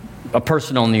a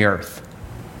person on the earth.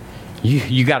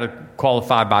 You got to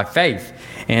qualify by faith.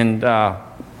 And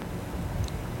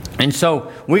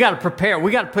so we got to prepare.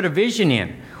 We got to put a vision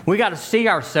in. We got to see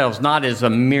ourselves not as a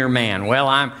mere man. Well,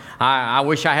 I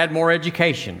wish I had more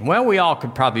education. Well, we all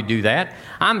could probably do that.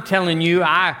 I'm telling you,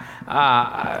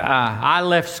 I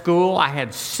left school. I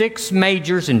had 6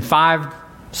 majors in 5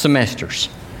 semesters.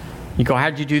 You go,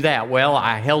 how'd you do that? Well,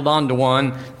 I held on to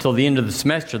one till the end of the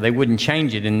semester. They wouldn't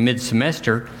change it in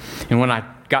mid-semester. And when I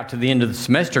got to the end of the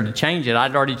semester to change it,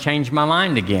 I'd already changed my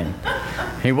mind again.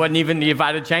 It wasn't even, if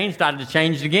I'd have changed, I'd have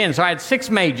changed again. So I had 6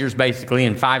 majors basically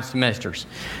in 5 semesters.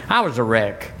 I was a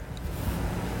wreck.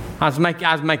 I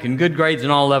was making good grades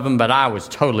in all of them, but I was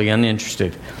totally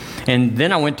uninterested. And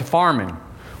then I went to farming.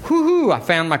 I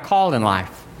found my call in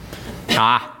life.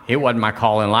 It wasn't my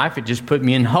call in life. It just put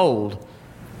me in hold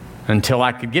until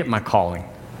I could get my calling.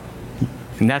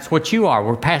 And that's what you are.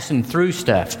 We're passing through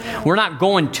stuff. We're not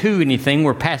going to anything.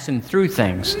 We're passing through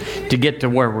things to get to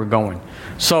where we're going.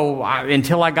 So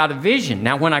until I got a vision.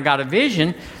 Now, when I got a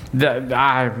vision,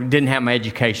 I didn't have my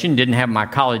education, didn't have my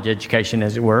college education,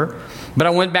 as it were. But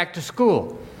I went back to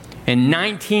school. And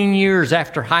 19 years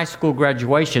after high school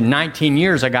graduation, 19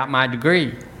 years, I got my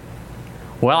degree.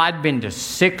 Well, I'd been to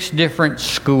 6 different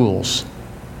schools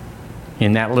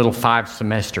in that little 5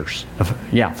 semesters.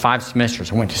 5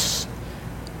 semesters. I went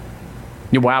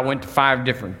to 5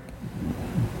 different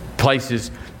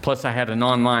places, plus I had an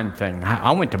online thing.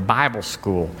 I went to Bible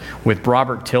school with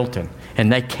Robert Tilton,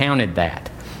 and they counted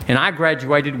that. And I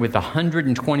graduated with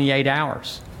 128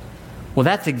 hours. Well,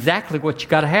 that's exactly what you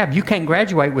got to have. You can't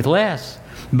graduate with less.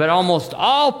 But almost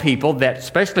all people,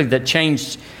 especially that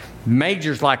changed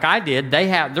majors like I did,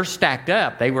 they're stacked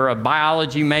up. They were a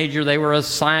biology major, they were a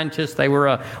scientist, they were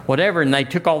a whatever, and they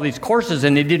took all these courses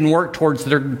and it didn't work towards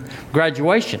their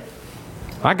graduation.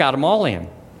 I got them all in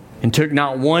and took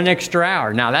not one extra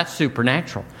hour. Now that's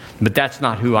supernatural, but that's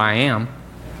not who I am.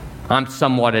 I'm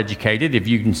somewhat educated. If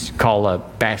you can call a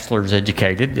bachelor's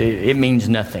educated, it means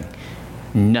nothing.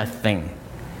 Nothing.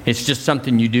 It's just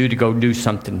something you do to go do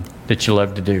something that you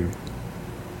love to do.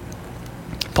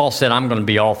 Paul said, I'm going to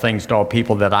be all things to all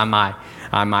people that I might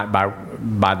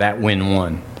by that win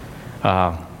one.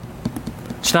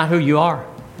 It's not who you are.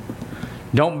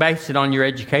 Don't base it on your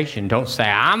education. Don't say,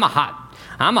 I'm a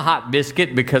hot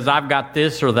biscuit because I've got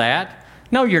this or that.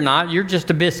 No, you're not. You're just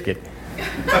a biscuit.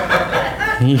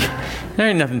 There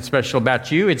ain't nothing special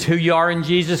about you. It's who you are in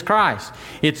Jesus Christ.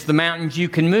 It's the mountains you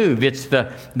can move. It's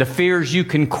the fears you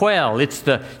can quell. It's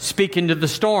the speaking to the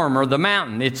storm or the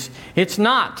mountain. It's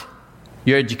not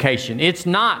your education. It's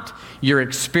not your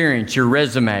experience, your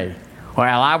resume.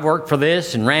 Well, I've worked for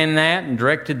this and ran that and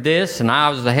directed this and I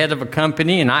was the head of a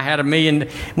company and I had $1 million.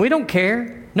 We don't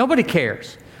care. Nobody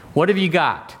cares. What have you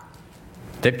got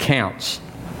that counts?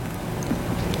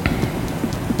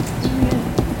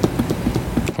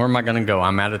 Where am I going to go?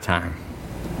 I'm out of time.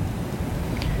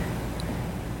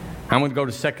 I'm going to go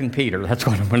to 2 Peter. That's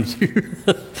what I'm going to do.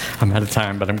 I'm out of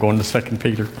time, but I'm going to 2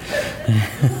 Peter.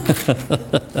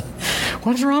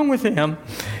 What's wrong with him?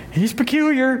 He's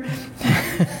peculiar.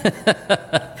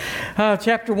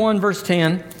 Chapter 1, verse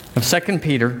 10 of 2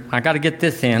 Peter. I got to get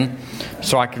this in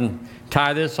so I can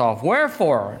tie this off.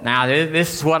 Wherefore, now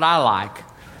this is what I like.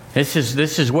 This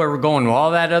is where we're going with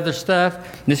all that other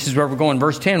stuff. This is where we're going.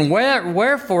 Verse 10,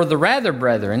 wherefore the rather,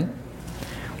 brethren,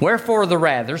 wherefore the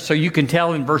rather, so you can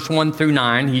tell in verse 1 through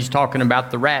 9, he's talking about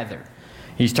the rather.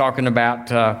 He's talking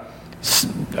about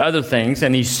other things,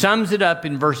 and he sums it up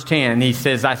in verse 10. He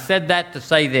says, I said that to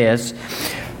say this,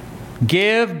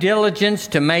 give diligence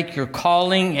to make your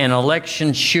calling and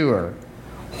election sure.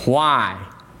 Why?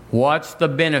 What's the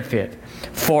benefit?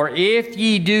 For if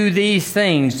ye do these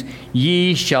things,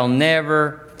 ye shall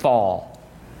never fall.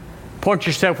 Point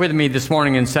yourself with me this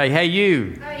morning and say, hey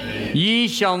you, ye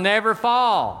shall never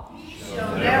fall. You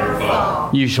shall never fall.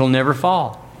 You shall never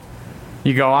fall.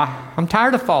 You go, I'm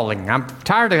tired of falling. I'm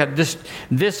tired of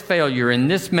this failure and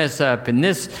this mess up and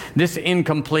this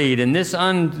incomplete and this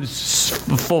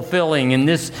unfulfilling and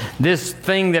this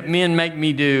thing that men make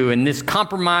me do and this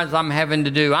compromise I'm having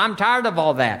to do. I'm tired of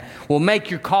all that. Well,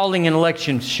 make your calling and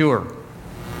election sure.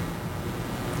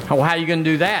 Well, how are you going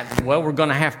to do that? Well, we're going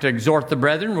to have to exhort the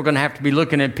brethren. We're going to have to be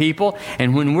looking at people.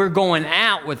 And when we're going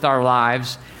out with our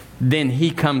lives, then He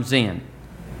comes in.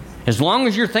 As long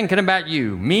as you're thinking about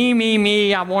you,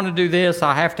 me, I want to do this,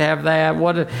 I have to have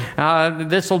that.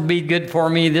 This will be good for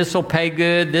me. This will pay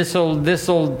good.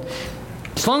 This'll.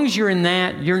 As long as you're in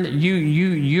that,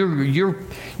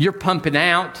 you're pumping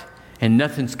out, and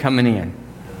nothing's coming in.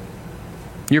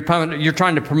 You're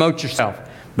trying to promote yourself.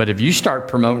 But if you start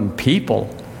promoting people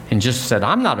and just said,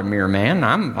 I'm not a mere man.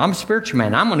 I'm a spiritual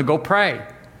man. I'm going to go pray.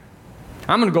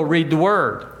 I'm going to go read the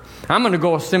Word. I'm going to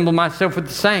go assemble myself with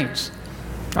the saints.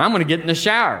 I'm going to get in the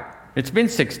shower. It's been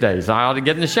 6 days. I ought to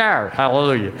get in the shower.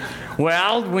 Hallelujah.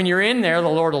 Well, when you're in there, the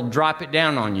Lord will drop it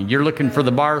down on you. You're looking for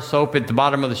the bar of soap at the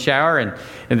bottom of the shower and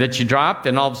that you dropped,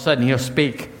 and all of a sudden He'll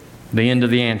speak the end of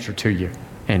the answer to you.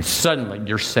 And suddenly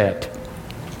you're set.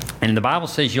 And the Bible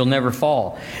says you'll never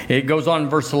fall. It goes on in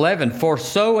verse 11. For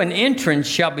so an entrance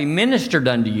shall be ministered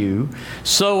unto you,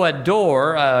 so a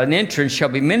door, an entrance shall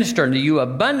be ministered unto you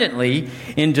abundantly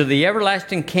into the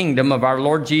everlasting kingdom of our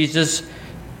Lord Jesus,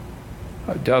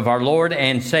 of our Lord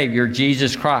and Savior,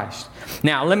 Jesus Christ.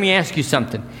 Now, let me ask you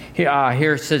something.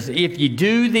 Here it says, if you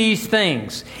do these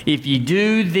things,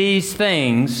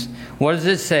 what does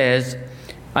it says?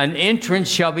 An entrance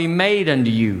shall be made unto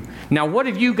you. Now, what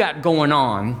have you got going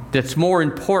on that's more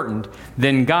important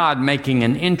than God making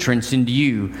an entrance into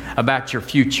you about your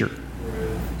future?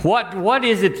 What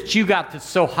is it that you got that's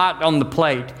so hot on the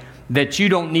plate that you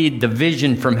don't need the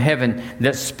vision from heaven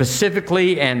that's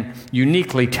specifically and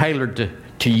uniquely tailored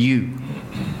to you?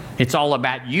 It's all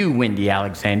about you, Wendy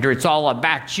Alexander. It's all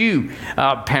about you,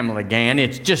 Pamela Gann.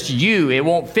 It's just you. It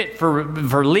won't fit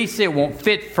for Lisa. It won't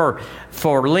fit for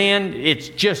Lynn. It's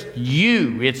just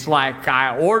you. It's like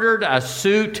I ordered a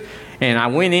suit and I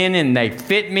went in and they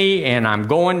fit me and I'm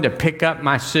going to pick up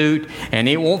my suit and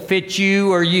it won't fit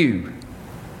you or you.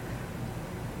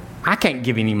 I can't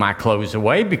give any of my clothes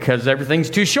away because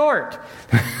everything's too short.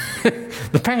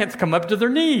 The pants come up to their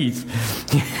knees.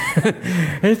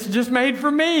 It's just made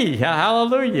for me.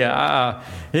 Hallelujah.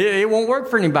 It won't work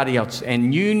for anybody else.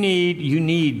 And you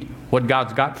need what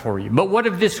God's got for you. But what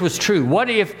if this was true? What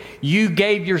if you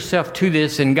gave yourself to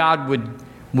this and God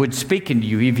would speak into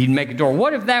you if He'd make a door?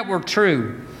 What if that were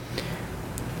true?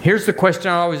 Here's the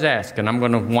question I always ask, and I'm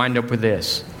going to wind up with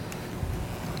this.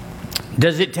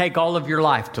 Does it take all of your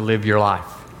life to live your life?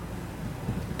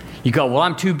 You go, well,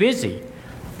 I'm too busy.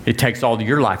 It takes all of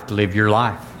your life to live your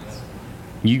life.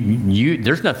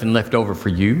 There's nothing left over for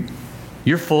you.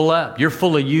 You're full up. You're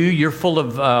full of you. You're full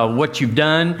of what you've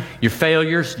done, your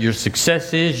failures, your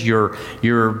successes,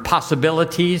 your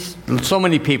possibilities. So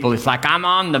many people, it's like, I'm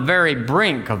on the very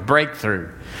brink of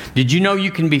breakthrough. Did you know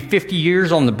you can be 50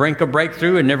 years on the brink of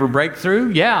breakthrough and never break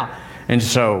through? Yeah. And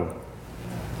so,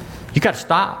 you got to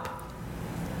stop.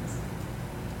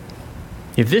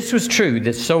 If this was true,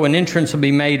 that so an entrance will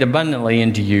be made abundantly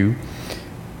into you,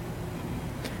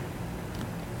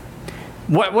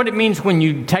 what it means when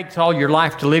you take all your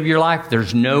life to live your life,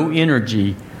 there's no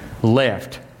energy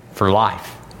left for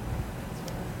life.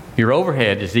 Your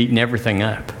overhead is eating everything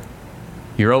up.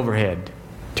 Your overhead.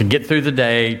 To get through the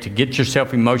day, to get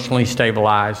yourself emotionally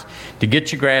stabilized, to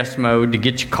get your grass mowed, to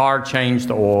get your car changed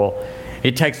to oil.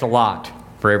 It takes a lot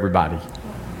for everybody.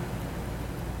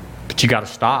 But you got to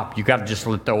stop. You got to just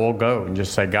let the oil go and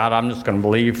just say, God, I'm just going to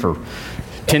believe for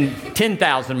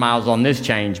 10,000 miles on this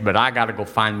change, but I got to go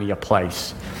find me a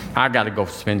place. I got to go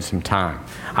spend some time.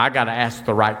 I got to ask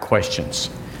the right questions.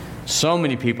 So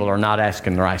many people are not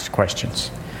asking the right questions.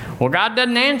 Well, God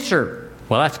doesn't answer.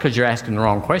 Well, that's because you're asking the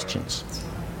wrong questions.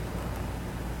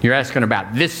 You're asking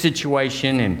about this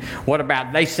situation, and what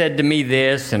about they said to me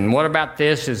this, and what about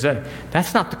this?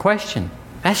 That's not the question.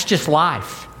 That's just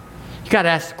life. You got to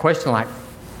ask the question like,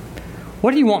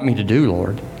 what do you want me to do,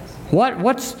 Lord?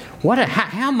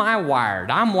 How am I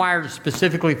wired? I'm wired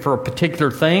specifically for a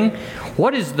particular thing.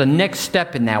 What is the next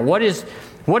step in that? What is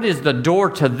the door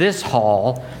to this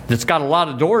hall that's got a lot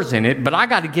of doors in it, but I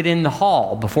got to get in the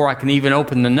hall before I can even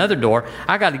open another door.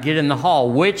 I got to get in the hall.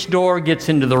 Which door gets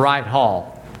into the right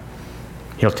hall?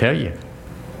 He'll tell you.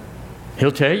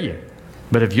 He'll tell you.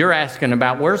 But if you're asking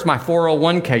about where's my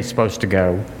 401k supposed to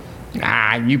go,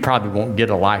 you probably won't get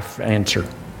a life answer.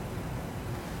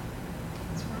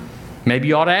 Maybe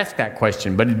you ought to ask that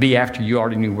question, but it'd be after you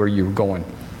already knew where you were going.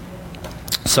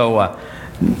 So,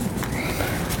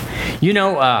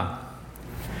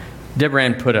 Deborah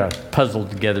Ann put a puzzle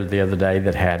together the other day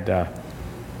that had, how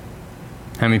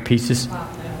many pieces?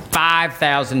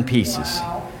 5,000 pieces.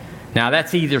 Wow. Now,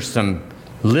 that's either some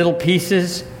little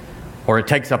pieces or it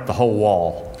takes up the whole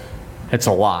wall. It's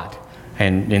a lot.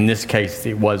 And in this case,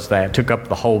 it was that. It took up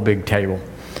the whole big table.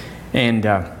 And,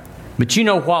 but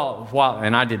while,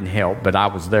 and I didn't help, but I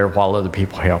was there while other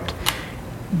people helped.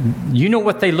 You know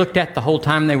what they looked at the whole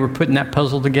time they were putting that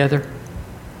puzzle together?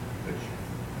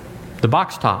 The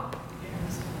box top.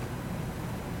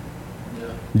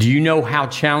 Do you know how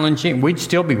challenging? We'd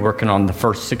still be working on the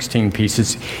first 16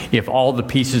 pieces if all the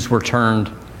pieces were turned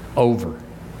over.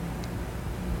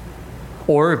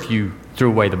 Or if you threw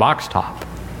away the box top.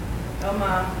 Come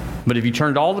on. But if you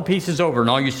turned all the pieces over and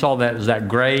all you saw that was that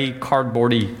gray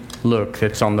cardboardy look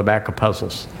that's on the back of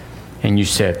puzzles, and you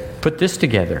said, put this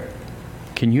together.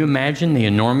 Can you imagine the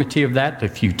enormity of that, the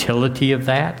futility of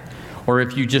that? Or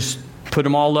if you just put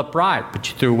them all upright, but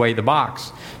you threw away the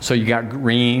box. So you got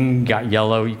green, you got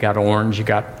yellow, you got orange, you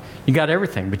got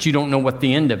everything, but you don't know what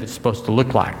the end of it's supposed to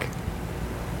look like.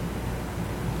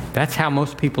 That's how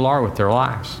most people are with their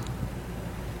lives.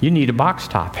 You need a box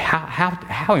top.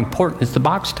 How important is the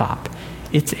box top?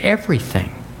 It's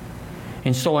everything.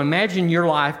 And so imagine your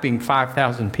life being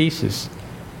 5,000 pieces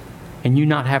and you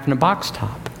not having a box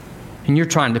top. And you're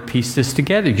trying to piece this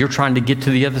together. You're trying to get to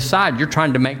the other side. You're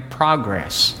trying to make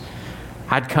progress.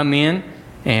 I'd come in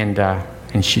and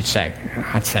she'd say,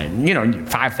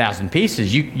 5,000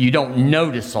 pieces, you don't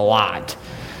notice a lot.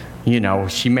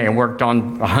 She may have worked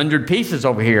on 100 pieces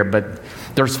over here, but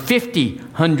there's 50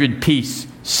 100-piece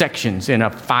sections in a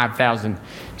 5,000.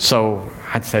 So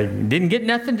I'd say, didn't get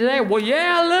nothing today? Well,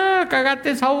 yeah, look, I got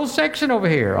this whole section over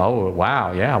here. Oh,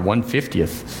 wow, yeah,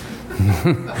 1/50th.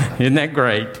 Isn't that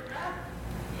great?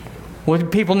 Well,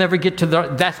 people never get to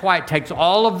that's why it takes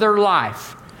all of their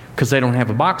life, because they don't have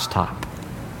a box top.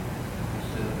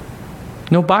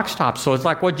 No box top. So it's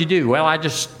like, what'd you do? Well, I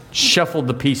just shuffled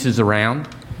the pieces around.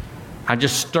 I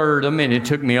just stirred them, and it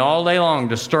took me all day long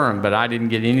to stir them, but I didn't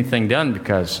get anything done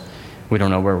because we don't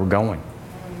know where we're going.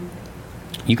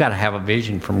 You got to have a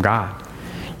vision from God.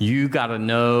 You got to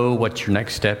know what your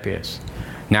next step is.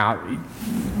 Now,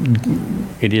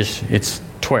 it's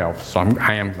 12, so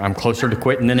I'm closer to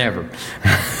quitting than ever.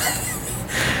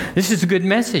 This is a good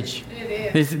message. It is.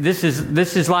 This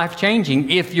is life-changing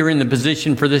if you're in the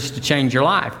position for this to change your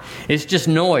life. It's just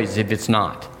noise if it's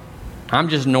not. I'm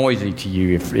just noisy to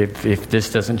you if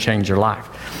this doesn't change your life.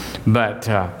 But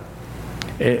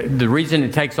the reason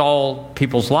it takes all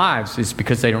people's lives is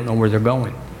because they don't know where they're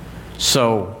going.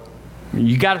 So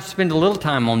you got to spend a little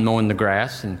time on mowing the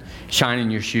grass and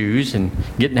shining your shoes and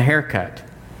getting a haircut.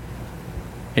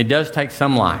 It does take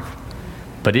some life,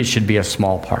 but it should be a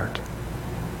small part.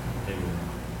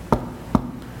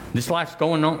 This life's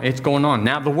going on. It's going on.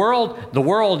 Now, the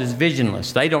world is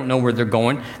visionless. They don't know where they're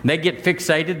going. They get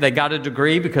fixated. They got a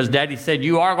degree because Daddy said,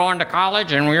 you are going to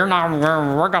college and we're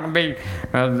going to be,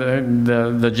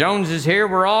 the Joneses here,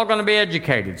 we're all going to be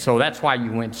educated. So that's why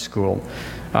you went to school.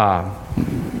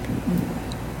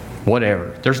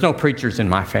 Whatever. There's no preachers in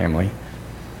my family.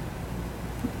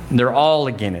 They're all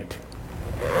against it.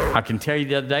 I can tell you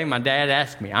the other day, my dad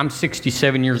asked me, I'm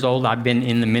 67 years old. I've been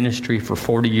in the ministry for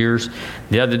 40 years.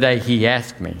 The other day he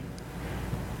asked me,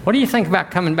 what do you think about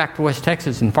coming back to West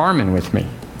Texas and farming with me?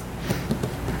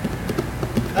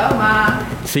 Oh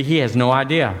my. See, he has no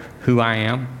idea who I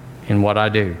am and what I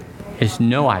do. He has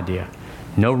no idea,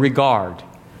 no regard.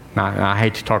 I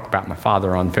hate to talk about my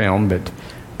father on film, but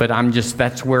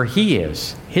that's where he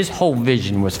is. His whole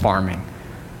vision was farming.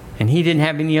 And he didn't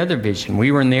have any other vision.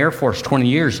 We were in the Air Force 20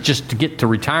 years just to get to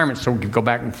retirement so we could go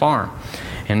back and farm.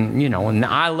 And, and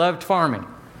I loved farming.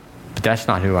 But that's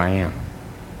not who I am.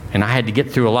 And I had to get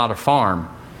through a lot of farm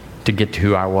to get to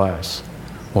who I was.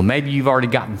 Well, maybe you've already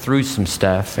gotten through some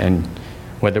stuff, and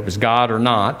whether it was God or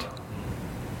not,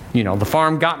 the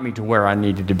farm got me to where I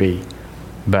needed to be.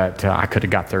 But I could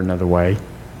have got there another way.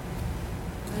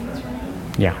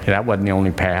 Yeah, that wasn't the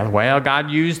only path. Well,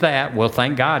 God used that. Well,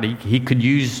 thank God. He could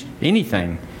use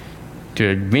anything to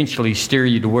eventually steer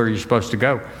you to where you're supposed to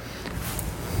go.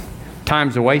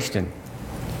 Time's a wasting.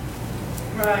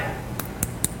 Right.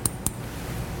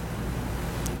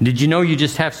 Did you know you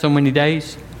just have so many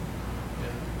days?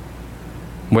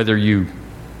 Whether you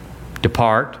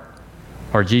depart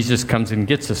or Jesus comes and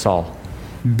gets us all.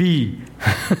 B.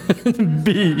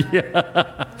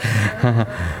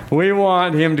 We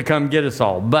want him to come get us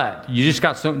all. But you just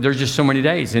there's just so many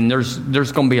days, and there's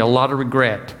going to be a lot of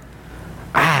regret.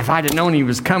 If I'd have known he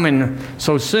was coming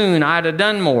so soon, I'd have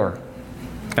done more.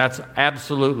 That's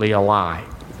absolutely a lie.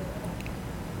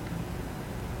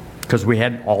 Because we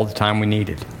had all the time we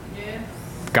needed. Yes.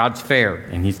 God's fair,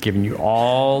 and he's giving you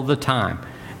all the time.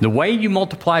 The way you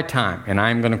multiply time, and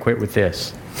I'm going to quit with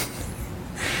this,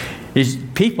 is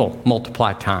people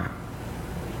multiply time.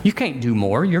 You can't do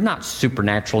more. You're not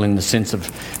supernatural in the sense of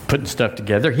putting stuff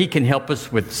together. He can help us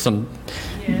with some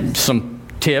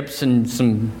tips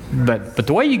and but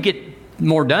the way you get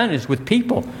more done is with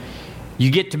people.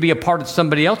 You get to be a part of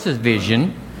somebody else's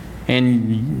vision,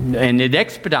 and it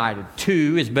expedited.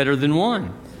 2 is better than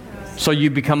 1. So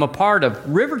you become a part of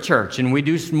River Church, and we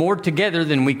do more together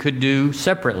than we could do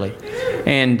separately.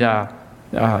 And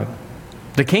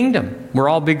the kingdom, we're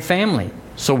all big family,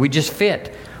 so we just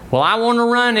fit. Well, I want to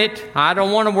run it. I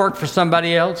don't want to work for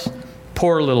somebody else.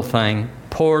 Poor little thing.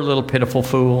 Poor little pitiful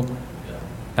fool.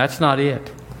 That's not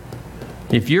it.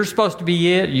 If you're supposed to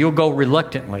be it, you'll go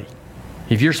reluctantly.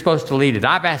 If you're supposed to lead it.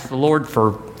 I've asked the Lord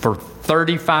for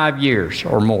 35 years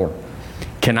or more.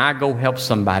 Can I go help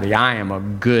somebody? I am a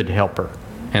good helper.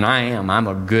 And I am. I'm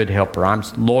a good helper. I'm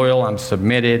loyal. I'm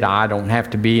submitted. I don't have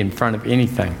to be in front of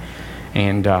anything.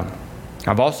 And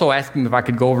I've also asked him if I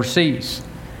could go overseas.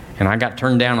 And I got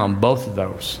turned down on both of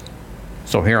those.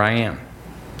 So here I am.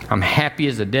 I'm happy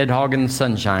as a dead hog in the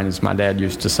sunshine, as my dad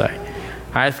used to say.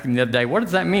 I asked him the other day, what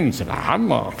does that mean? He said,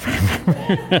 I'm off.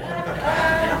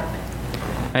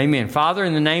 Amen. Father,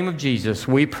 in the name of Jesus,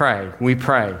 we pray.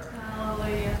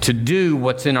 Hallelujah. To do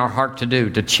what's in our heart to do,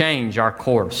 to change our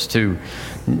course, to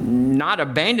not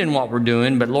abandon what we're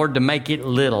doing, but Lord, to make it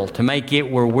little, to make it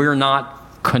where we're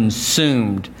not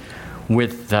consumed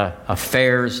with the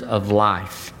affairs of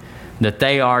life. That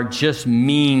they are just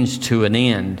means to an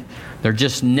end. They're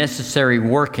just necessary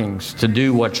workings to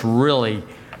do what's really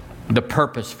the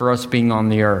purpose for us being on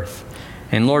the earth.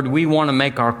 And Lord, we want to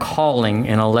make our calling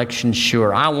and election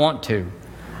sure. I want to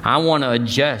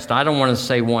adjust. I don't want to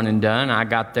say one and done. I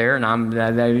got there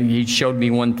and he showed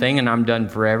me one thing and I'm done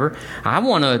forever. I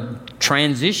want to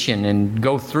transition and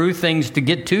go through things to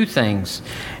get to things.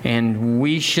 And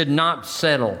we should not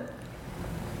settle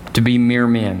to be mere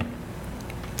men,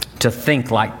 to think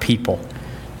like people,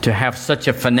 to have such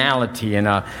a finality and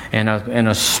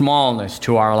a smallness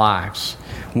to our lives.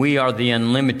 We are the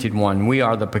unlimited one. We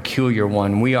are the peculiar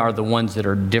one. We are the ones that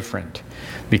are different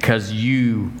because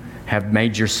you have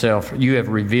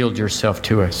revealed yourself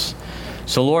to us.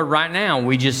 So, Lord, right now,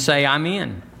 we just say, I'm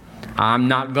in. I'm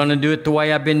not going to do it the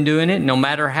way I've been doing it, no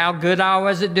matter how good I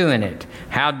was at doing it,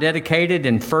 how dedicated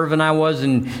and fervent I was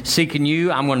in seeking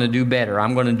you. I'm going to do better.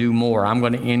 I'm going to do more. I'm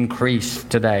going to increase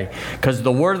today. Because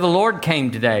the word of the Lord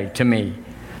came today to me.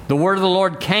 The word of the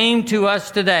Lord came to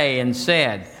us today and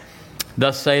said,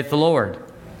 thus saith the Lord,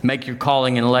 make your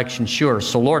calling and election sure.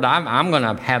 So, Lord, I'm going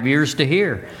to have ears to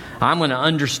hear. I'm going to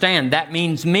understand. That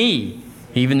means me.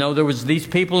 Even though there was these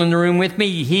people in the room with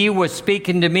me, He was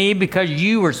speaking to me because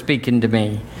you were speaking to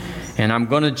me. And I'm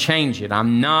going to change it.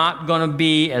 I'm not going to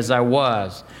be as I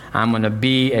was. I'm going to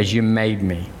be as you made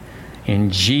me.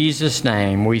 In Jesus'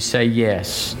 name, we say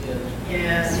yes.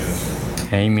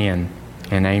 Yes. Amen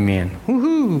and amen.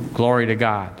 Woohoo! Glory to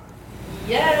God.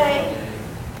 Yay.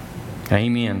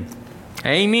 Amen.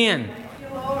 Amen.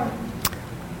 Thank you, Lord.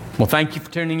 Well, thank you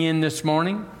for tuning in this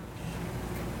morning.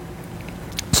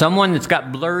 Someone that's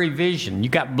got blurry vision. You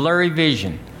got blurry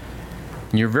vision.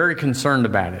 And you're very concerned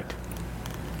about it.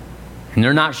 And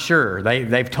they're not sure.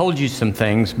 They've told you some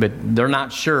things, but they're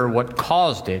not sure what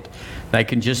caused it. They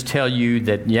can just tell you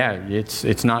that, yeah,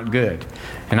 it's not good.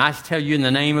 And I tell you in the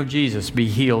name of Jesus, be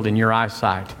healed in your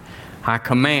eyesight. I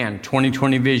command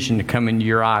 20/20 vision to come into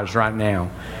your eyes right now.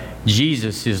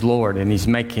 Jesus is Lord, and He's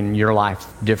making your life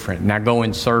different. Now go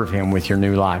and serve Him with your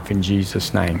new life in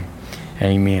Jesus' name.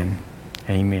 Amen.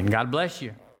 Amen. God bless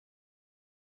you.